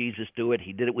 how did Jesus do it?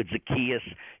 He did it with Zacchaeus.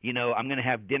 I'm going to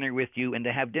have dinner with you, and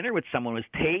to have dinner with someone was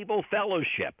table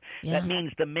fellowship. Yeah. That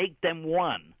means to make them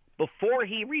one. Before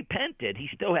he repented, he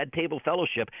still had table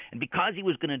fellowship, and because he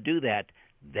was going to do that,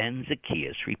 then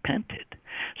Zacchaeus repented.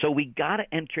 So we got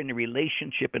to enter in a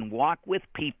relationship and walk with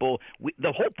people.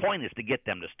 The whole point is to get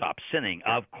them to stop sinning.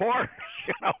 Of course,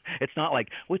 it's not like,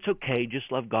 well, it's okay,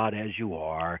 just love God as you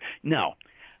are. No.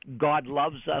 God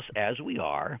loves us as we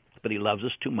are, but he loves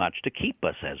us too much to keep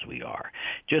us as we are.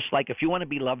 Just like if you want to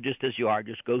be loved just as you are,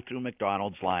 just go through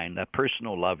McDonald's line. That person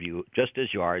will love you just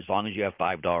as you are, as long as you have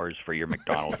 $5 for your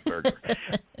McDonald's burger.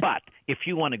 But if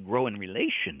you want to grow in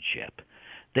relationship,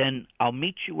 then I'll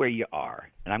meet you where you are,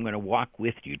 and I'm going to walk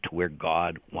with you to where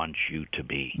God wants you to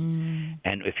be.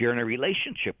 And if you're in a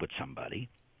relationship with somebody,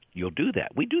 you'll do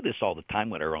that. We do this all the time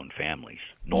with our own families,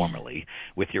 normally,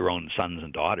 with your own sons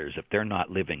and daughters, if they're not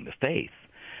living the faith.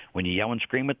 When you yell and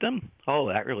scream at them,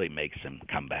 that really makes them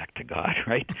come back to God,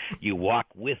 right? You walk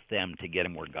with them to get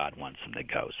them where God wants them to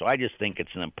go. So I just think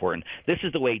it's an important, this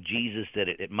is the way Jesus did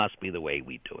it. It must be the way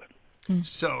we do it.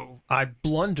 So I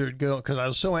blundered because I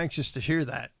was so anxious to hear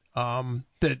that,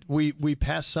 that we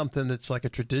passed something that's like a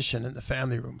tradition in the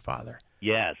family room, Father.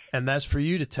 Yes. And that's for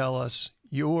you to tell us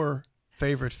your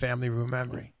favorite family room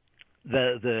memory.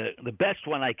 The best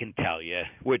one I can tell you,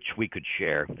 which we could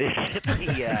share,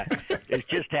 it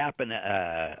just happened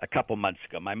a couple months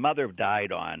ago. My mother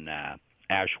died on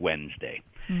Ash Wednesday.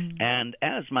 And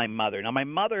as my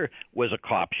mother was a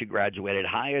cop. She graduated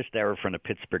highest ever from the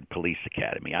Pittsburgh Police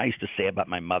Academy. I used to say about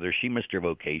my mother, she missed her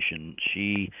vocation.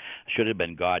 She should have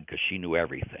been God because she knew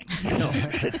everything.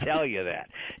 To tell you that.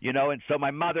 And so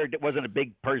my mother wasn't a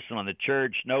big person on the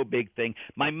church, no big thing.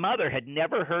 My mother had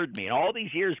never heard me. In all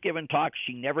these years giving talks,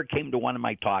 she never came to one of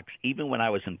my talks, even when I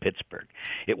was in Pittsburgh.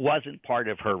 It wasn't part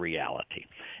of her reality.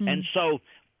 And so,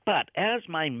 but as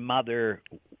my mother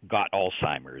got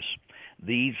Alzheimer's,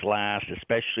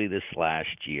 especially this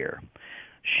last year,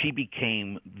 she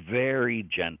became very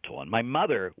gentle. And my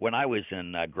mother, when I was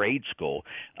in grade school,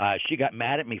 she got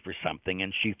mad at me for something,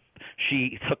 and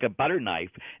she took a butter knife,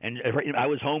 and I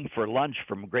was home for lunch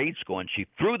from grade school, and she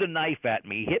threw the knife at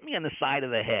me, hit me on the side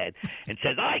of the head, and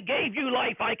says, "I gave you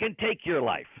life, I can take your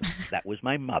life." That was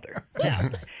my mother. Now,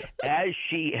 as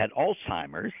she had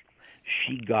Alzheimer's,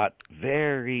 she got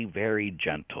very, very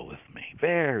gentle with me.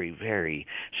 Very, very.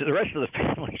 So the rest of the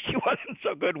family she wasn't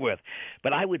so good with.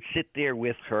 But I would sit there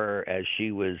with her as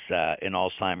she was in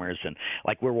Alzheimer's, and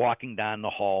like we're walking down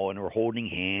the hall and we're holding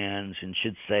hands, and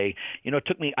she'd say,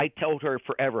 I told her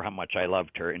forever how much I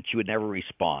loved her, and she would never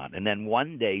respond. And then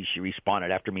one day she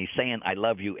responded after me saying, "I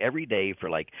love you" every day for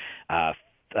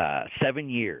 7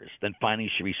 years. Then finally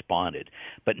she responded.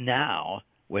 But now,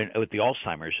 with the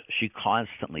Alzheimer's, she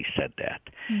constantly said that.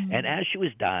 And as she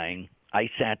was dying, I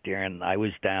sat there and I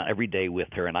was down every day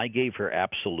with her, and I gave her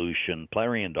absolution,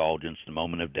 plenary indulgence, the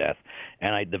moment of death,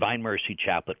 and I Divine Mercy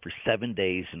Chaplet for 7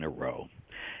 days in a row.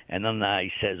 And then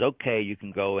I says, "Okay, you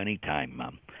can go anytime,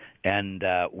 Mom." And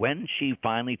when she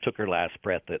finally took her last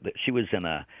breath, she was in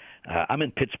I'm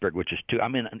in Pittsburgh,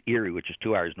 I'm in Erie, which is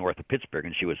 2 hours north of Pittsburgh,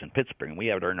 and she was in Pittsburgh. And we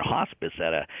had her in a hospice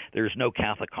there's no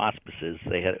Catholic hospices.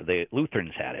 The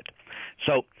Lutherans had it.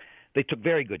 So they took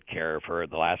very good care of her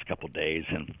the last couple of days.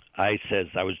 And I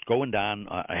was going down,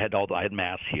 I had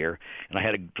Mass here, and I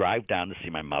had to drive down to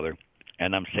see my mother.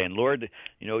 And I'm saying, "Lord,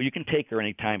 you can take her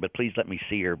anytime, but please let me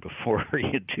see her before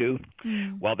you do."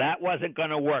 Well, that wasn't going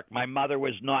to work. My mother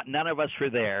was not, none of us were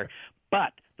there.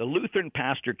 But the Lutheran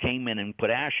pastor came in and put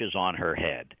ashes on her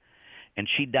head, and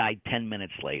she died 10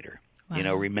 minutes later.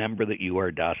 Wow. Remember that you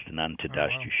are dust, and unto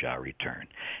dust you shall return.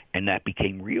 And that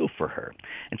became real for her.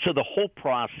 And so the whole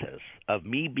process of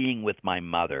me being with my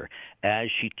mother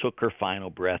as she took her final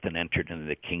breath and entered into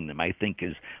the kingdom, I think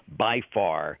is by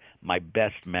far my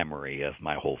best memory of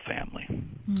my whole family.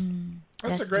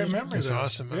 That's a great memory. That's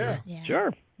awesome. Yeah.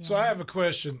 Sure. So I have a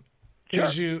question. Sure.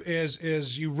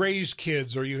 As you raise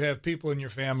kids or you have people in your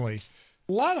family,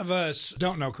 a lot of us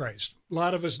don't know Christ. A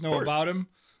lot of us know about him,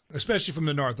 especially from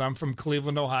the north. I'm from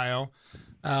Cleveland, Ohio.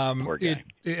 I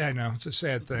know it's a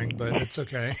sad thing, but it's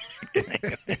okay.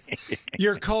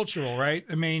 You're cultural, right?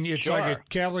 I mean, it's like a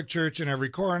Catholic church in every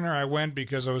corner. I went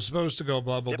because I was supposed to go,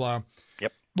 blah, blah, blah.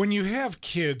 Yep. When you have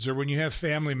kids or when you have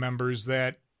family members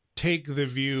that take the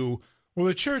view, well,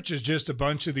 the church is just a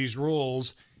bunch of these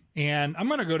rules, and I'm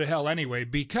going to go to hell anyway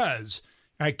because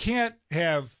I can't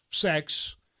have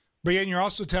sex, but yet you're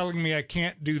also telling me I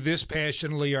can't do this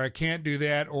passionately or I can't do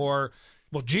that, or,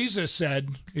 well, Jesus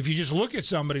said if you just look at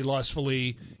somebody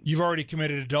lustfully, you've already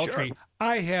committed adultery. Sure.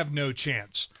 I have no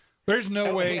chance. There's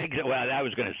no way. Well, I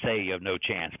was going to say you have no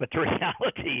chance, but the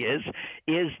reality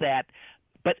is that,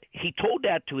 but he told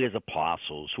that to his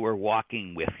apostles who are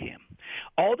walking with him.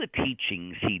 All the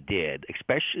teachings he did,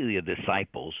 especially the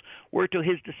disciples, were to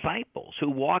his disciples who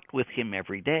walked with him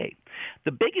every day.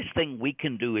 The biggest thing we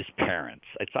can do as parents,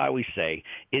 as I always say,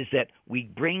 is that we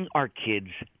bring our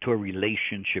kids to a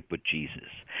relationship with Jesus.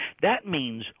 That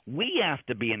means we have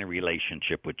to be in a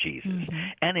relationship with Jesus. Mm-hmm.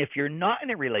 And if you're not in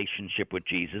a relationship with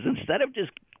Jesus, instead of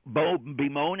just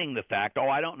bemoaning the fact,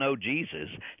 I don't know Jesus.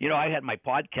 I had my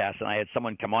podcast, and I had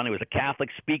someone come on. He was a Catholic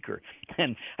speaker.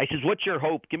 And I says, what's your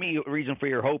hope? Give me a reason for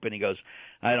your hope. And he goes,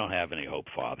 I don't have any hope,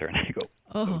 Father. And I go,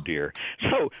 oh dear.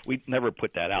 So we never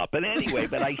put that out. But anyway,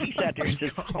 he sat there and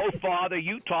says, Father,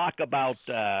 you talk about,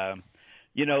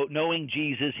 knowing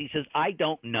Jesus. He says, I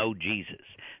don't know Jesus.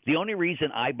 The only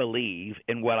reason I believe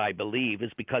in what I believe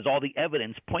is because all the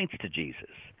evidence points to Jesus.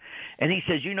 And he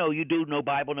says, you do no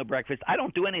Bible, no breakfast. I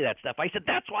don't do any of that stuff. I said,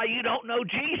 that's why you don't know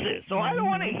Jesus. So I don't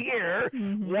want to hear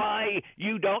why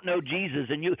you don't know Jesus.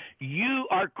 And you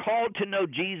are called to know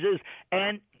Jesus.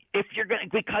 And if you're going to,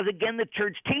 because again, the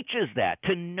church teaches that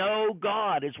to know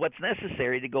God is what's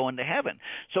necessary to go into heaven.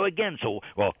 So again,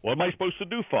 what am I supposed to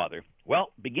do, Father?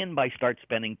 Well, begin by start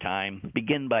spending time,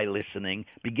 begin by listening,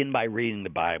 begin by reading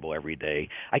the Bible every day.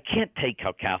 I can't take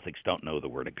how Catholics don't know the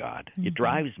Word of God. It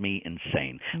drives me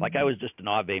insane. Like I was just in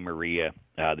Ave Maria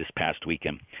this past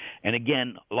weekend, and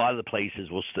again, a lot of the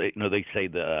places will say, they say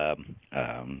the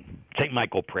St.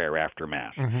 Michael prayer after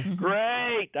Mass.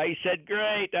 Great! I said,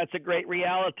 great. That's a great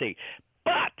reality.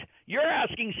 But you're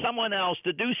asking someone else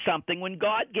to do something when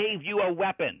God gave you a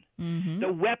weapon.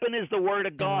 The weapon is the Word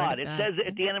of God. It says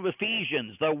at the end of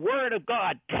Ephesians, the Word of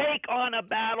God, take on a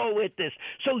battle with this.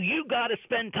 So you got to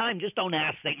spend time. Just don't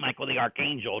ask St. Michael the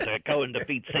Archangel to go and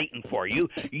defeat Satan for you.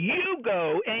 You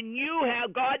go and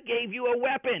God gave you a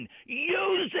weapon.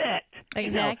 Use it.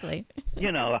 Exactly.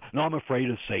 No, I'm afraid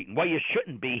of Satan. Well, you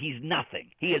shouldn't be. He's nothing.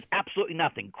 He is absolutely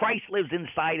nothing. Christ lives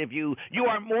inside of you. You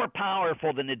are more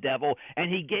powerful than the devil,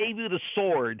 and he gave you the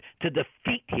sword to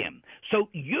defeat him. So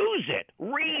use it.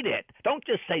 Read it. Don't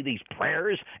just say these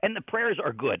prayers. And the prayers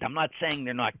are good. I'm not saying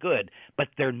they're not good, but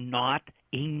they're not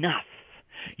enough.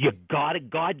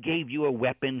 God gave you a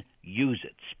weapon. Use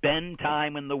it. Spend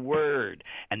time in the Word,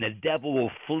 and the devil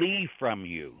will flee from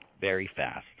you very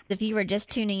fast. If you were just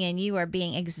tuning in, you are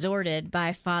being exhorted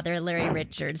by Father Larry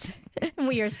Richards.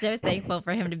 We are so thankful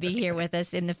for him to be here with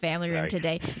us in the family room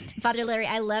today. Father Larry,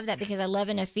 I love that because I love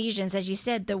in Ephesians, as you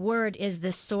said, the Word is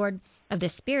the sword of the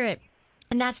Spirit.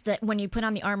 And that's when you put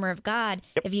on the armor of God,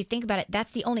 if you think about it,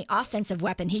 that's the only offensive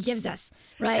weapon he gives us,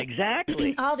 right?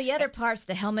 Exactly. All the other parts,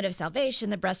 the helmet of salvation,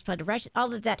 the breastplate of righteousness,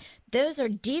 all of that, those are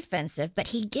defensive, but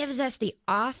he gives us the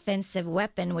offensive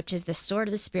weapon, which is the sword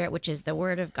of the Spirit, which is the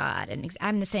Word of God. And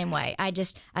I'm the same way.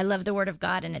 I love the Word of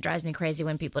God, and it drives me crazy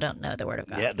when people don't know the Word of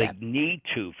God. Yeah, they need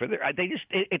to.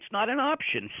 It's not an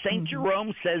option. St.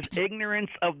 Jerome says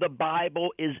ignorance of the Bible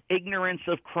is ignorance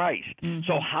of Christ.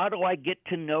 So how do I get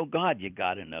to know God? You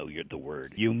got to know the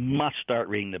Word. You must start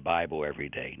reading the Bible every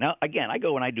day. Now, again, I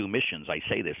go and I do missions. I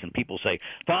say this, and people say,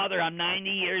 Father, I'm 90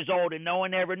 years old, and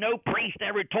no priest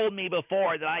ever told me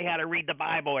before that I had to read the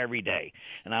Bible every day.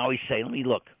 And I always say, let me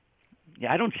look.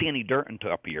 I don't see any dirt on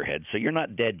top of your head, so you're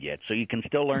not dead yet, so you can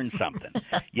still learn something.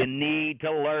 You need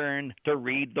to learn to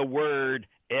read the Word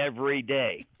every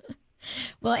day.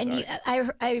 Well, and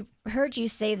I heard you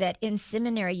say that in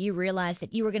seminary you realized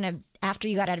that you were going to, after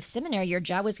you got out of seminary, your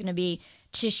job was going to be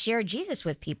to share Jesus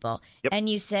with people. And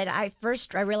you said, I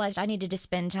realized I needed to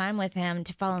spend time with him,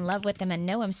 to fall in love with him and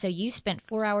know him. So you spent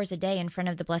 4 hours a day in front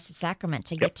of the Blessed Sacrament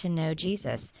to get to know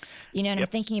Jesus. And I'm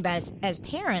thinking about as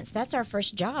parents, that's our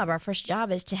first job. Our first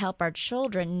job is to help our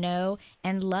children know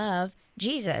and love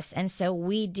Jesus. And so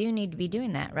we do need to be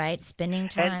doing that, right? Spending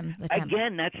time with him.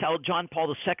 Again, that's how John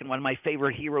Paul II, one of my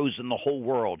favorite heroes in the whole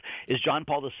world, is John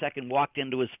Paul II walked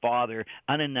into his father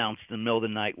unannounced in the middle of the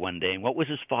night one day. And what was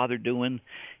his father doing?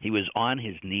 He was on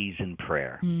his knees in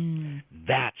prayer.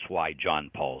 That's why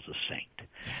John Paul's a saint.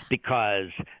 Because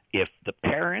if the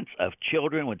parents of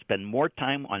children would spend more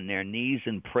time on their knees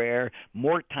in prayer,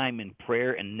 more time in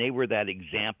prayer, and they were that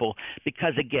example.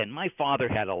 Because, again, my father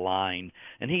had a line,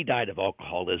 and he died of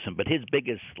alcoholism, but his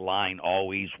biggest line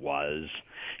always was,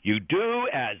 you do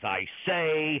as I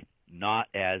say, not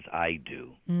as I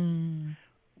do.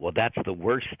 Well, that's the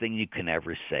worst thing you can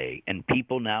ever say. And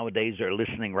people nowadays are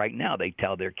listening right now. They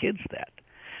tell their kids that.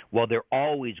 Well, they're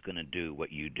always going to do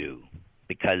what you do,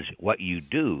 because what you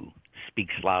do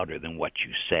speaks louder than what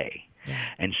you say.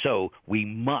 And so we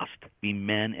must be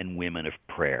men and women of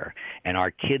prayer. And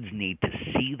our kids need to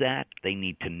see that. They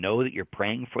need to know that you're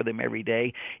praying for them every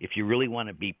day. If you really want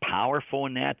to be powerful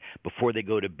in that, before they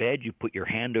go to bed, you put your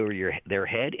hand over their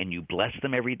head and you bless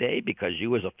them every day, because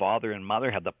you as a father and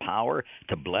mother have the power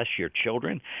to bless your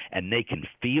children. And they can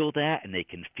feel that, and they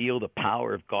can feel the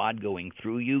power of God going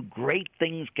through you. Great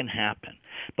things can happen.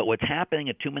 But what's happening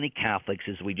at too many Catholics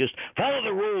is we just follow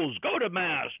the rules, go to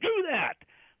Mass, do that,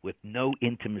 with no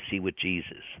intimacy with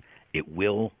Jesus. it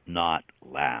will not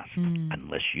last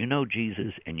unless you know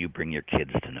Jesus and you bring your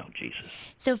kids to know Jesus.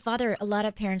 So, Father, a lot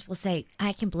of parents will say,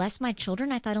 I can bless my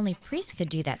children. I thought only priests could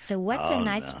do that. So what's a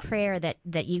nice prayer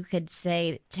that you could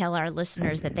say, tell our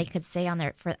listeners that they could say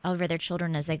over their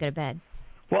children as they go to bed?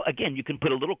 Well, again, you can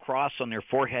put a little cross on their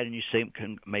forehead and you say,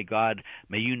 may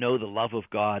you know the love of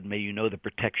God, may you know the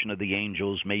protection of the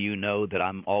angels, may you know that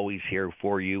I'm always here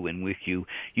for you and with you.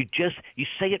 You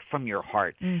say it from your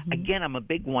heart. Mm-hmm. Again, I'm a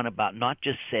big one about not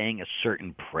just saying a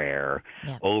certain prayer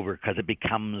over, because it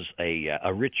becomes a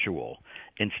ritual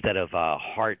instead of a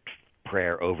heart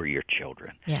prayer over your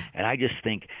children. Yeah. And I just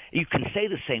think you can say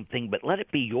the same thing, but let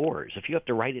it be yours. If you have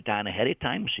to write it down ahead of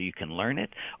time so you can learn it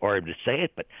or to say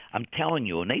it, but I'm telling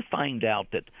you, when they find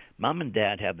out that Mom and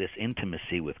Dad have this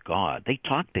intimacy with God, they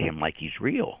talk to him like he's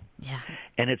real. Yeah.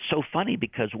 And it's so funny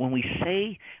because when we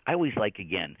say, I always like,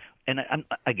 I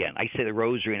say the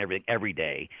rosary and everything every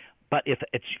day, but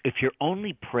if your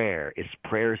only prayer is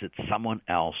prayers that someone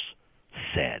else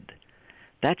said,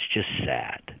 that's just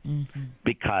sad,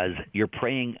 because you're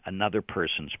praying another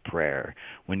person's prayer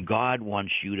when God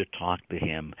wants you to talk to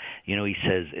him. You know, he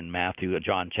says in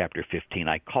John chapter 15,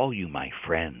 I call you my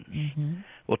friends. Mm-hmm.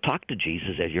 Well, talk to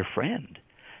Jesus as your friend,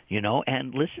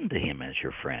 and listen to him as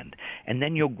your friend, and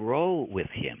then you'll grow with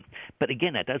him. But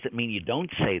again, that doesn't mean you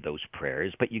don't say those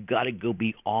prayers, but you got to go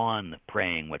beyond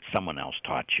praying what someone else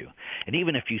taught you. And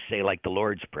even if you say like the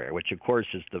Lord's Prayer, which of course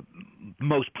is the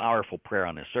most powerful prayer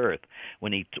on this earth,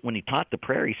 when he taught the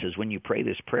prayer, he says, when you pray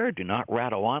this prayer, do not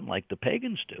rattle on like the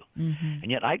pagans do. Mm-hmm.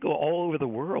 And yet I go all over the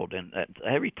world, and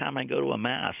every time I go to a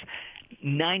Mass,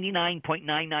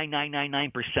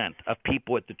 99.99999% of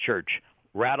people at the church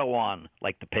rattle on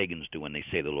like the pagans do when they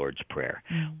say the Lord's Prayer.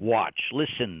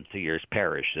 Listen to your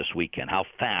parish this weekend, how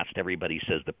fast everybody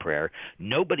says the prayer.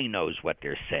 Nobody knows what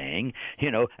they're saying.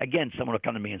 Again, someone will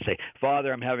come to me and say,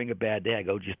 Father, I'm having a bad day. I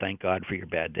go, did you thank God for your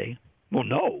bad day? Well,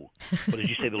 no. Well, did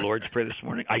you say the Lord's Prayer this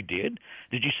morning? I did.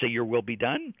 Did you say your will be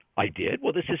done? I did.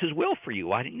 Well, this is his will for you.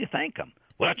 Why didn't you thank him?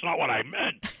 Well, that's not what I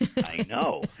meant. I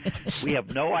know. We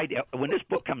have no idea. When this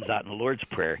book comes out in the Lord's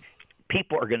Prayer,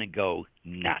 people are going to go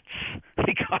nuts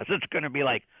because it's going to be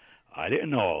like, I didn't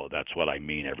know that's what I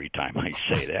mean every time I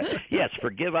say that. Yes,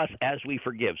 forgive us as we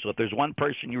forgive. So if there's one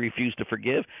person you refuse to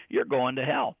forgive, you're going to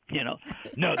hell.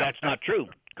 No, that's not true.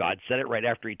 God said it right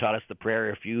after he taught us the prayer.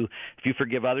 If you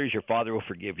forgive others, your Father will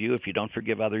forgive you. If you don't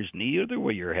forgive others, neither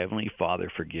will your Heavenly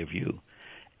Father forgive you.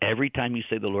 Every time you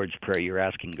say the Lord's Prayer, you're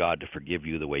asking God to forgive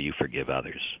you the way you forgive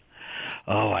others.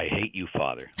 Oh, I hate you,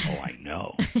 Father. Oh, I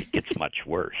know. It gets much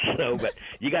worse. But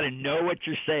you got to know what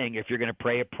you're saying if you're going to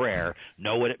pray a prayer.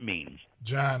 Know what it means.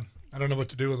 John, I don't know what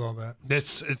to do with all that.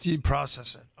 It's you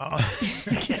process it.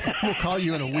 We'll call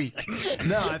you in a week.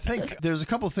 No, I think there's a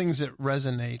couple things that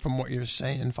resonate from what you're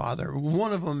saying, Father.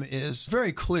 One of them is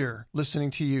very clear,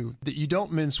 listening to you, that you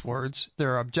don't mince words.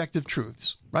 There are objective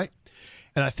truths, right?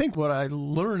 And I think what I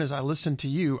learn as I listen to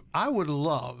you, I would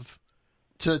love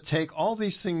to take all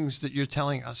these things that you're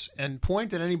telling us and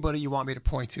point at anybody you want me to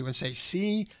point to and say,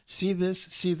 see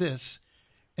this.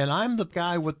 And I'm the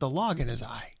guy with the log in his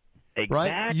eye. Exactly.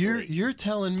 Right? You're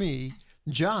telling me,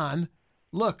 John,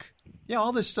 look,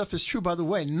 all this stuff is true. By the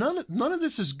way, none of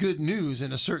this is good news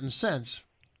in a certain sense,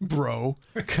 bro,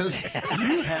 because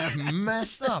you have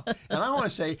messed up. And I want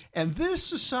to say, and this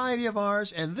society of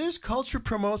ours and this culture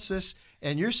promotes this,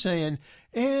 and you're saying,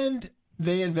 and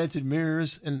they invented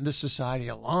mirrors in this society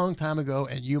a long time ago,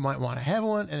 and you might want to have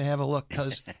one and have a look,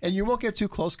 and you won't get too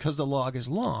close because the log is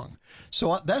long.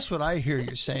 So that's what I hear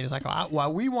you saying. It's like,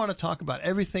 while we want to talk about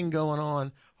everything going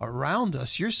on around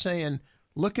us, you're saying,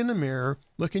 look in the mirror,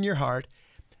 look in your heart,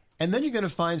 and then you're going to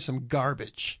find some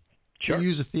garbage, to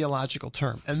use a theological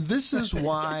term. And this is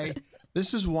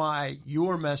why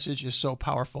your message is so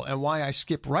powerful, and why I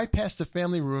skip right past the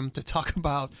family room to talk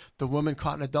about the woman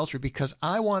caught in adultery, because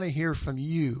I want to hear from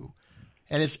you,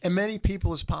 and as many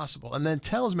people as possible, and then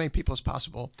tell as many people as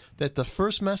possible that the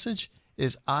first message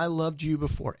is, I loved you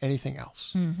before anything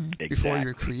else. Mm-hmm. Exactly. Before you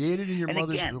were created in your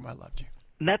mother's womb, I loved you.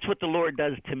 And that's what the Lord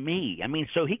does to me. I mean,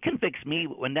 so he convicts me,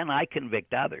 and then I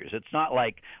convict others. It's not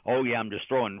like, oh, yeah, I'm just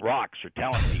throwing rocks or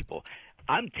telling people.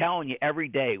 I'm telling you, every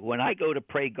day when I go to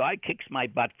pray, God kicks my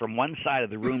butt from one side of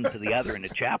the room to the other in the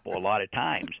chapel a lot of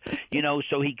times.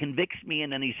 So he convicts me,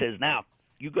 and then he says, now,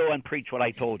 You go and preach what I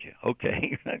told you.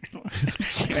 Okay.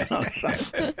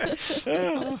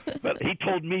 But he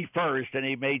told me first, and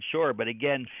he made sure. But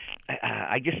again,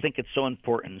 I just think it's so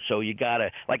important. So you got to,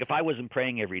 like, if I wasn't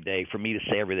praying every day, for me to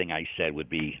say everything I said would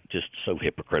be just so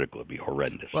hypocritical. It would be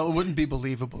horrendous. Well, it wouldn't be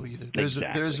believable either. There's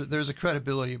a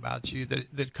credibility about you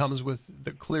that comes with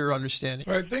the clear understanding.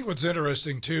 Well, I think what's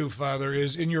interesting, too, Father,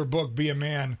 is in your book, Be a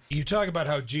Man, you talk about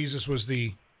how Jesus was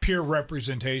the pure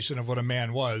representation of what a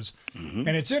man was. Mm-hmm.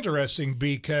 And it's interesting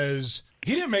because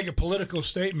he didn't make a political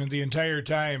statement the entire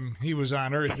time he was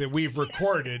on earth that we've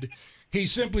recorded. He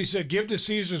simply said, give to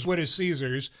Caesar's what is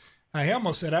Caesar's. I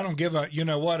almost said, I don't give a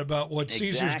you-know-what about what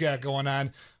Caesar's got going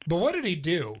on. But what did he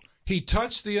do? He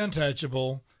touched the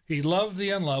untouchable. He loved the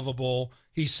unlovable.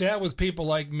 He sat with people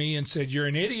like me and said, you're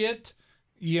an idiot.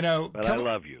 You know, but I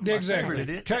love you.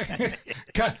 Exactly.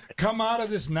 Come out of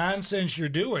this nonsense you're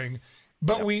doing.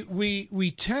 But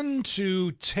we tend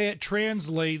to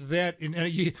translate that, and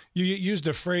you used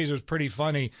a phrase that was pretty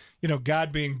funny, you know,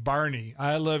 God being Barney.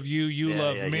 I love you, you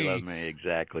love me. You love me,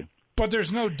 exactly. But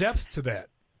there's no depth to that.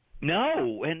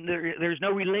 No, and there's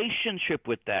no relationship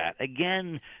with that.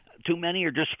 Again, too many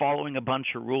are just following a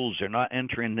bunch of rules. They're not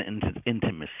entering into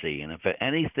intimacy. And if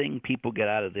anything people get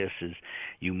out of this is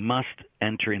you must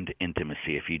enter into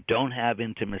intimacy. If you don't have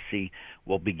intimacy,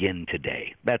 we'll begin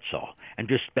today. That's all. And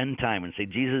just spend time and say,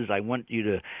 Jesus, I want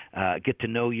you to get to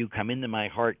know you, come into my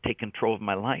heart, take control of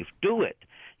my life. Do it.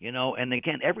 You know, and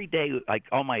again, every day, like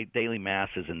all my daily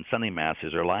masses and Sunday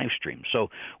masses are live streamed.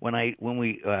 So when I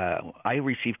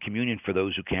receive communion for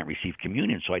those who can't receive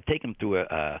communion, so I take them through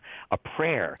a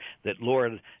prayer that,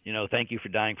 Lord, you know, thank you for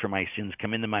dying for my sins.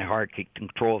 Come into my heart, take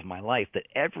control of my life. That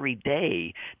every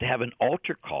day to have an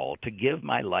altar call to give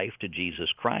my life to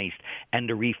Jesus Christ and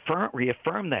to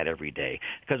reaffirm that every day.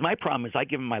 Because my problem is I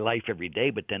give him my life every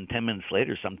day, but then 10 minutes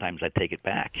later, sometimes I take it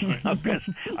back because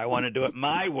I want to do it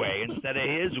my way instead of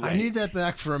his way. I need that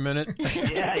back for a minute.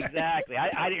 Yeah, exactly.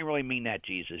 I didn't really mean that,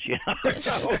 Jesus. You know,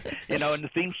 so, you know, and the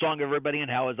theme song of Everybody in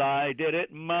Hell is "I Did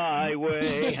It My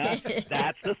Way." Huh?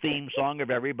 That's the theme song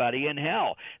of Everybody in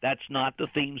Hell. That's not the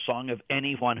theme song of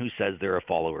anyone who says they're a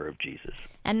follower of Jesus.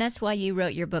 And that's why you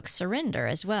wrote your book Surrender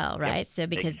as well, right? Yep, so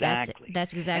because exactly.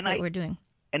 that's exactly what we're doing.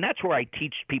 And that's where I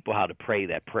teach people how to pray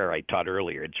that prayer I taught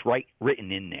earlier. It's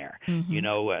written in there. Mm-hmm. You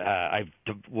know, I've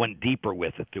went deeper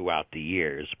with it throughout the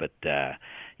years. But,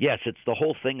 yes, it's the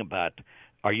whole thing about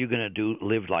are you going to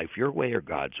live life your way or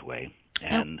God's way?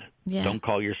 And don't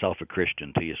call yourself a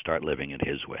Christian until you start living it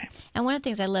his way. And one of the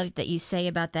things I love that you say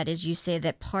about that is you say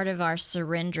that part of our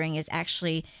surrendering is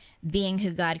actually being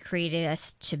who God created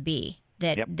us to be.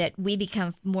 That we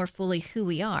become more fully who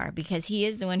we are because he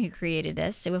is the one who created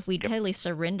us. So if we totally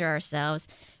surrender ourselves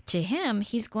to him,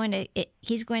 he's going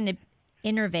to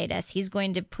innervate us. He's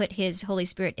going to put his Holy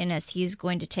Spirit in us. He's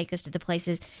going to take us to the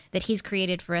places that he's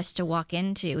created for us to walk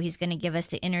into. He's going to give us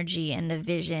the energy and the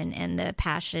vision and the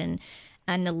passion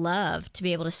and the love to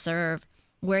be able to serve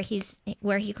where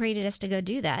he created us to go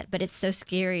do that. But it's so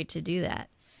scary to do that.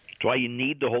 That's why you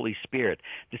need the Holy Spirit.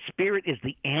 The Spirit is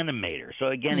the animator. So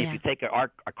again, if you take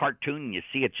a cartoon and you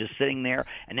see it just sitting there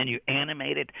and then you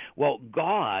animate it, well,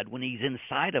 God, when he's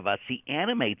inside of us, he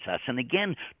animates us. And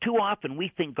again, too often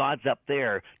we think God's up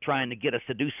there trying to get us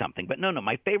to do something. But no,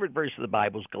 my favorite verse of the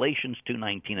Bible is Galatians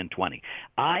 2:19 and 20.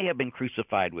 I have been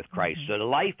crucified with Christ, so the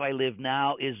life I live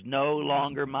now is no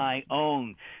longer my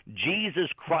own. Jesus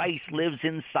Christ lives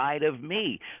inside of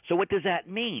me. So what does that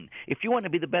mean? If you want to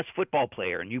be the best football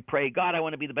player and you pray, God, I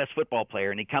want to be the best football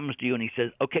player. And he comes to you and he says,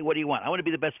 okay, what do you want? I want to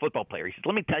be the best football player. He says,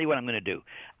 let me tell you what I'm going to do.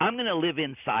 I'm going to live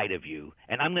inside of you,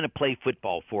 and I'm going to play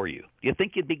football for you. Do you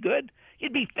think you'd be good?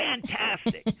 You'd be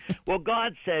fantastic. Well,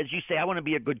 God says, you say, I want to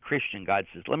be a good Christian. God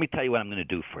says, let me tell you what I'm going to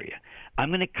do for you.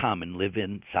 I'm going to come and live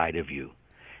inside of you.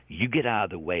 You get out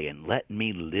of the way and let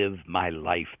me live my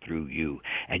life through you.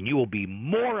 And you will be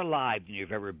more alive than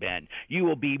you've ever been. You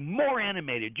will be more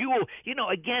animated. You will,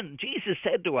 again, Jesus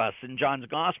said to us in John's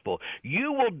Gospel,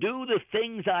 you will do the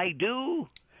things I do,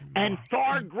 and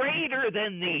far greater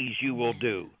than these you will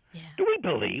do. Yeah. Do we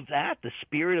believe that? The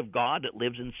Spirit of God that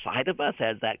lives inside of us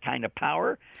has that kind of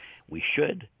power? We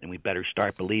should, and we better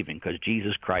start believing because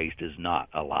Jesus Christ is not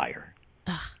a liar.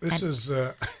 That's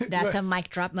a mic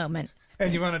drop moment.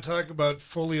 And you want to talk about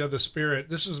fully of the Spirit.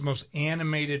 This is the most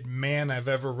animated man I've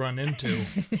ever run into.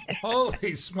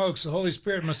 Holy smokes, the Holy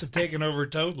Spirit must have taken over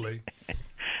totally.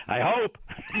 I hope.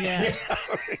 Yeah.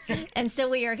 And so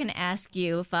we are going to ask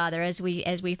you, Father, as we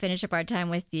finish up our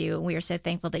time with you, we are so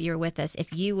thankful that you're with us,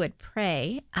 if you would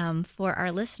pray for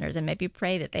our listeners and maybe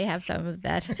pray that they have some of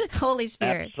that Holy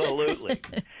Spirit. Absolutely.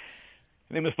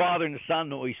 In the name of the Father, and the Son,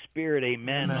 and the Holy Spirit,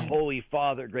 amen. Amen. Holy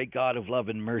Father, great God of love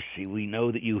and mercy, we know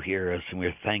that you hear us, and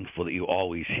we're thankful that you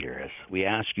always hear us. We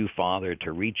ask you, Father,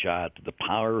 to reach out to the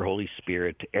power of the Holy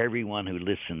Spirit to everyone who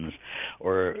listens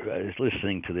or is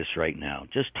listening to this right now.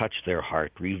 Just touch their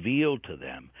heart. Reveal to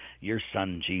them your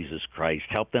Son, Jesus Christ.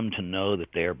 Help them to know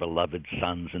that they are beloved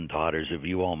sons and daughters of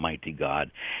you, Almighty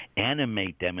God.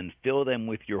 Animate them and fill them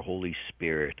with your Holy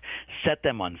Spirit. Set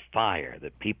them on fire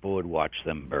that people would watch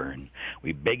them burn.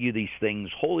 We beg you these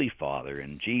things, Holy Father,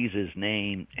 in Jesus'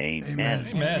 name, amen.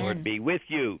 Amen. Lord be with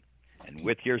you and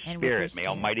with your spirit. May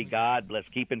Almighty God bless,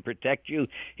 keep, and protect you.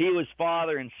 He was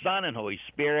Father and Son and Holy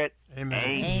Spirit. Amen.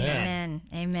 Amen.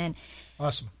 Amen.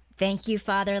 Awesome. Thank you,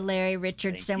 Father Larry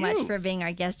Richards, so much for being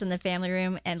our guest in the Family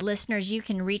Room. And listeners, you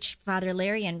can reach Father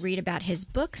Larry and read about his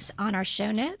books on our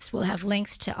show notes. We'll have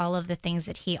links to all of the things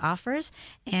that he offers.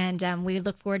 And we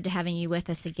look forward to having you with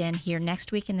us again here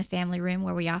next week in the Family Room,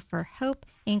 where we offer hope,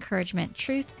 encouragement,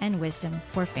 truth, and wisdom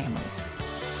for families.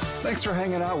 Thanks for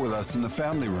hanging out with us in the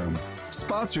Family Room.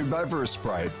 Sponsored by Verse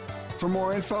Bright. For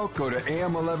more info, go to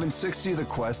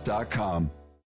am1160thequest.com.